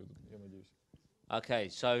водой себя ведут, я надеюсь. Okay,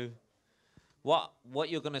 so what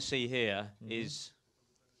you're going to see here is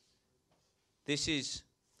this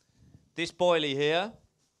boilie here,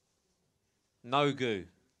 no goo.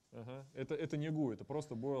 Это не гу, это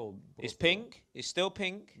просто бойл. It's pink, it's still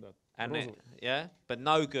pink, да, and yeah, but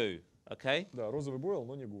no goo, okay? Да, розовый бойл,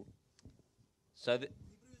 но не гу. So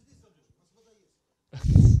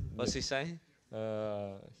what's he saying?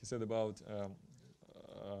 He said about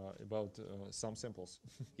some samples.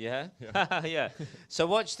 Yeah? Yeah. So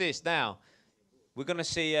watch this now. We're going to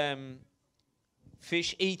see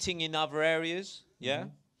fish eating in other areas, yeah?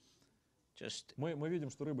 Just Мы видим,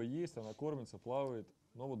 что рыба есть, она кормится, плавает,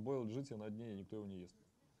 но вот бойл лежит себе на дне, и никто его не ест.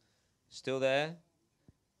 still there.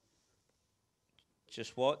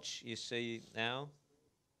 Just watch, you see now.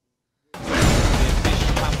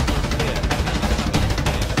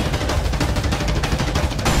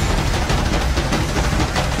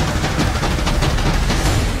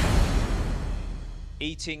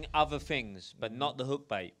 Eating other things, but not the hook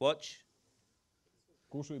bait. Watch.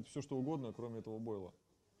 Кушает все, что угодно, кроме этого бойла.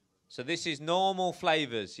 So this is normal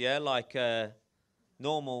flavors, yeah, like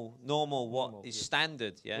normal what is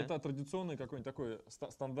standard, yeah. Это традиционный какой-нибудь такой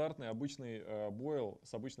стандартный обычный бойл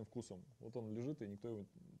с обычным вкусом. Вот он лежит, и никто его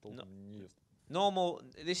толком не ест. Normal.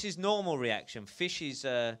 This is normal reaction.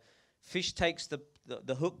 Fish takes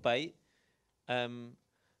the hook bait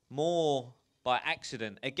more by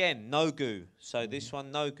accident. Again, no goo. So this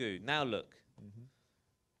one, no goo. Now look.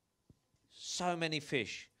 So many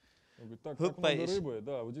fish. Он говорит, так много рыбы,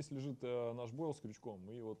 да, вот здесь лежит наш бойл с крючком,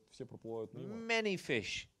 и вот все проплывают мимо. Many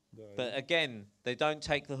fish. Да, But again, they don't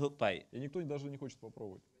take the hook bait. И никто даже не хочет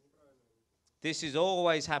попробовать. This is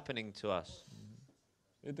always happening to us.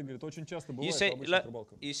 Это, говорит, очень часто бывает в обычных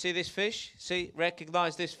рыбалках. You see this fish? See,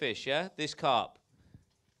 recognize this fish, yeah? This carp.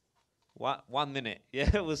 1 minute, yeah,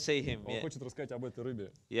 we'll see him. Он хочет рассказать об этой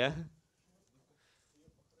рыбе. Yeah?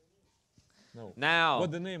 No. Now.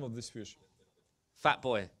 What's the name of this fish? Fat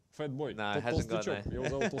boy. Fat boy. No, it hasn't got a name. Его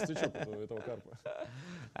зовут толстячок, этого карпа.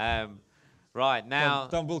 Right, now.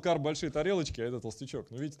 Там был карп большие тарелочки, а это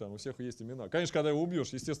толстячок. Ну, видите, там у всех есть имена. Конечно, когда его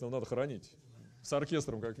убьешь, естественно, надо хоронить. С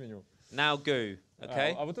оркестром, как минимум. Now goo,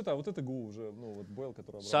 okay? А вот это гу уже, ну, вот бойл,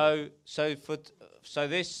 который обработан. So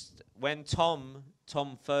this, when Tom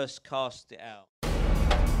first cast it out.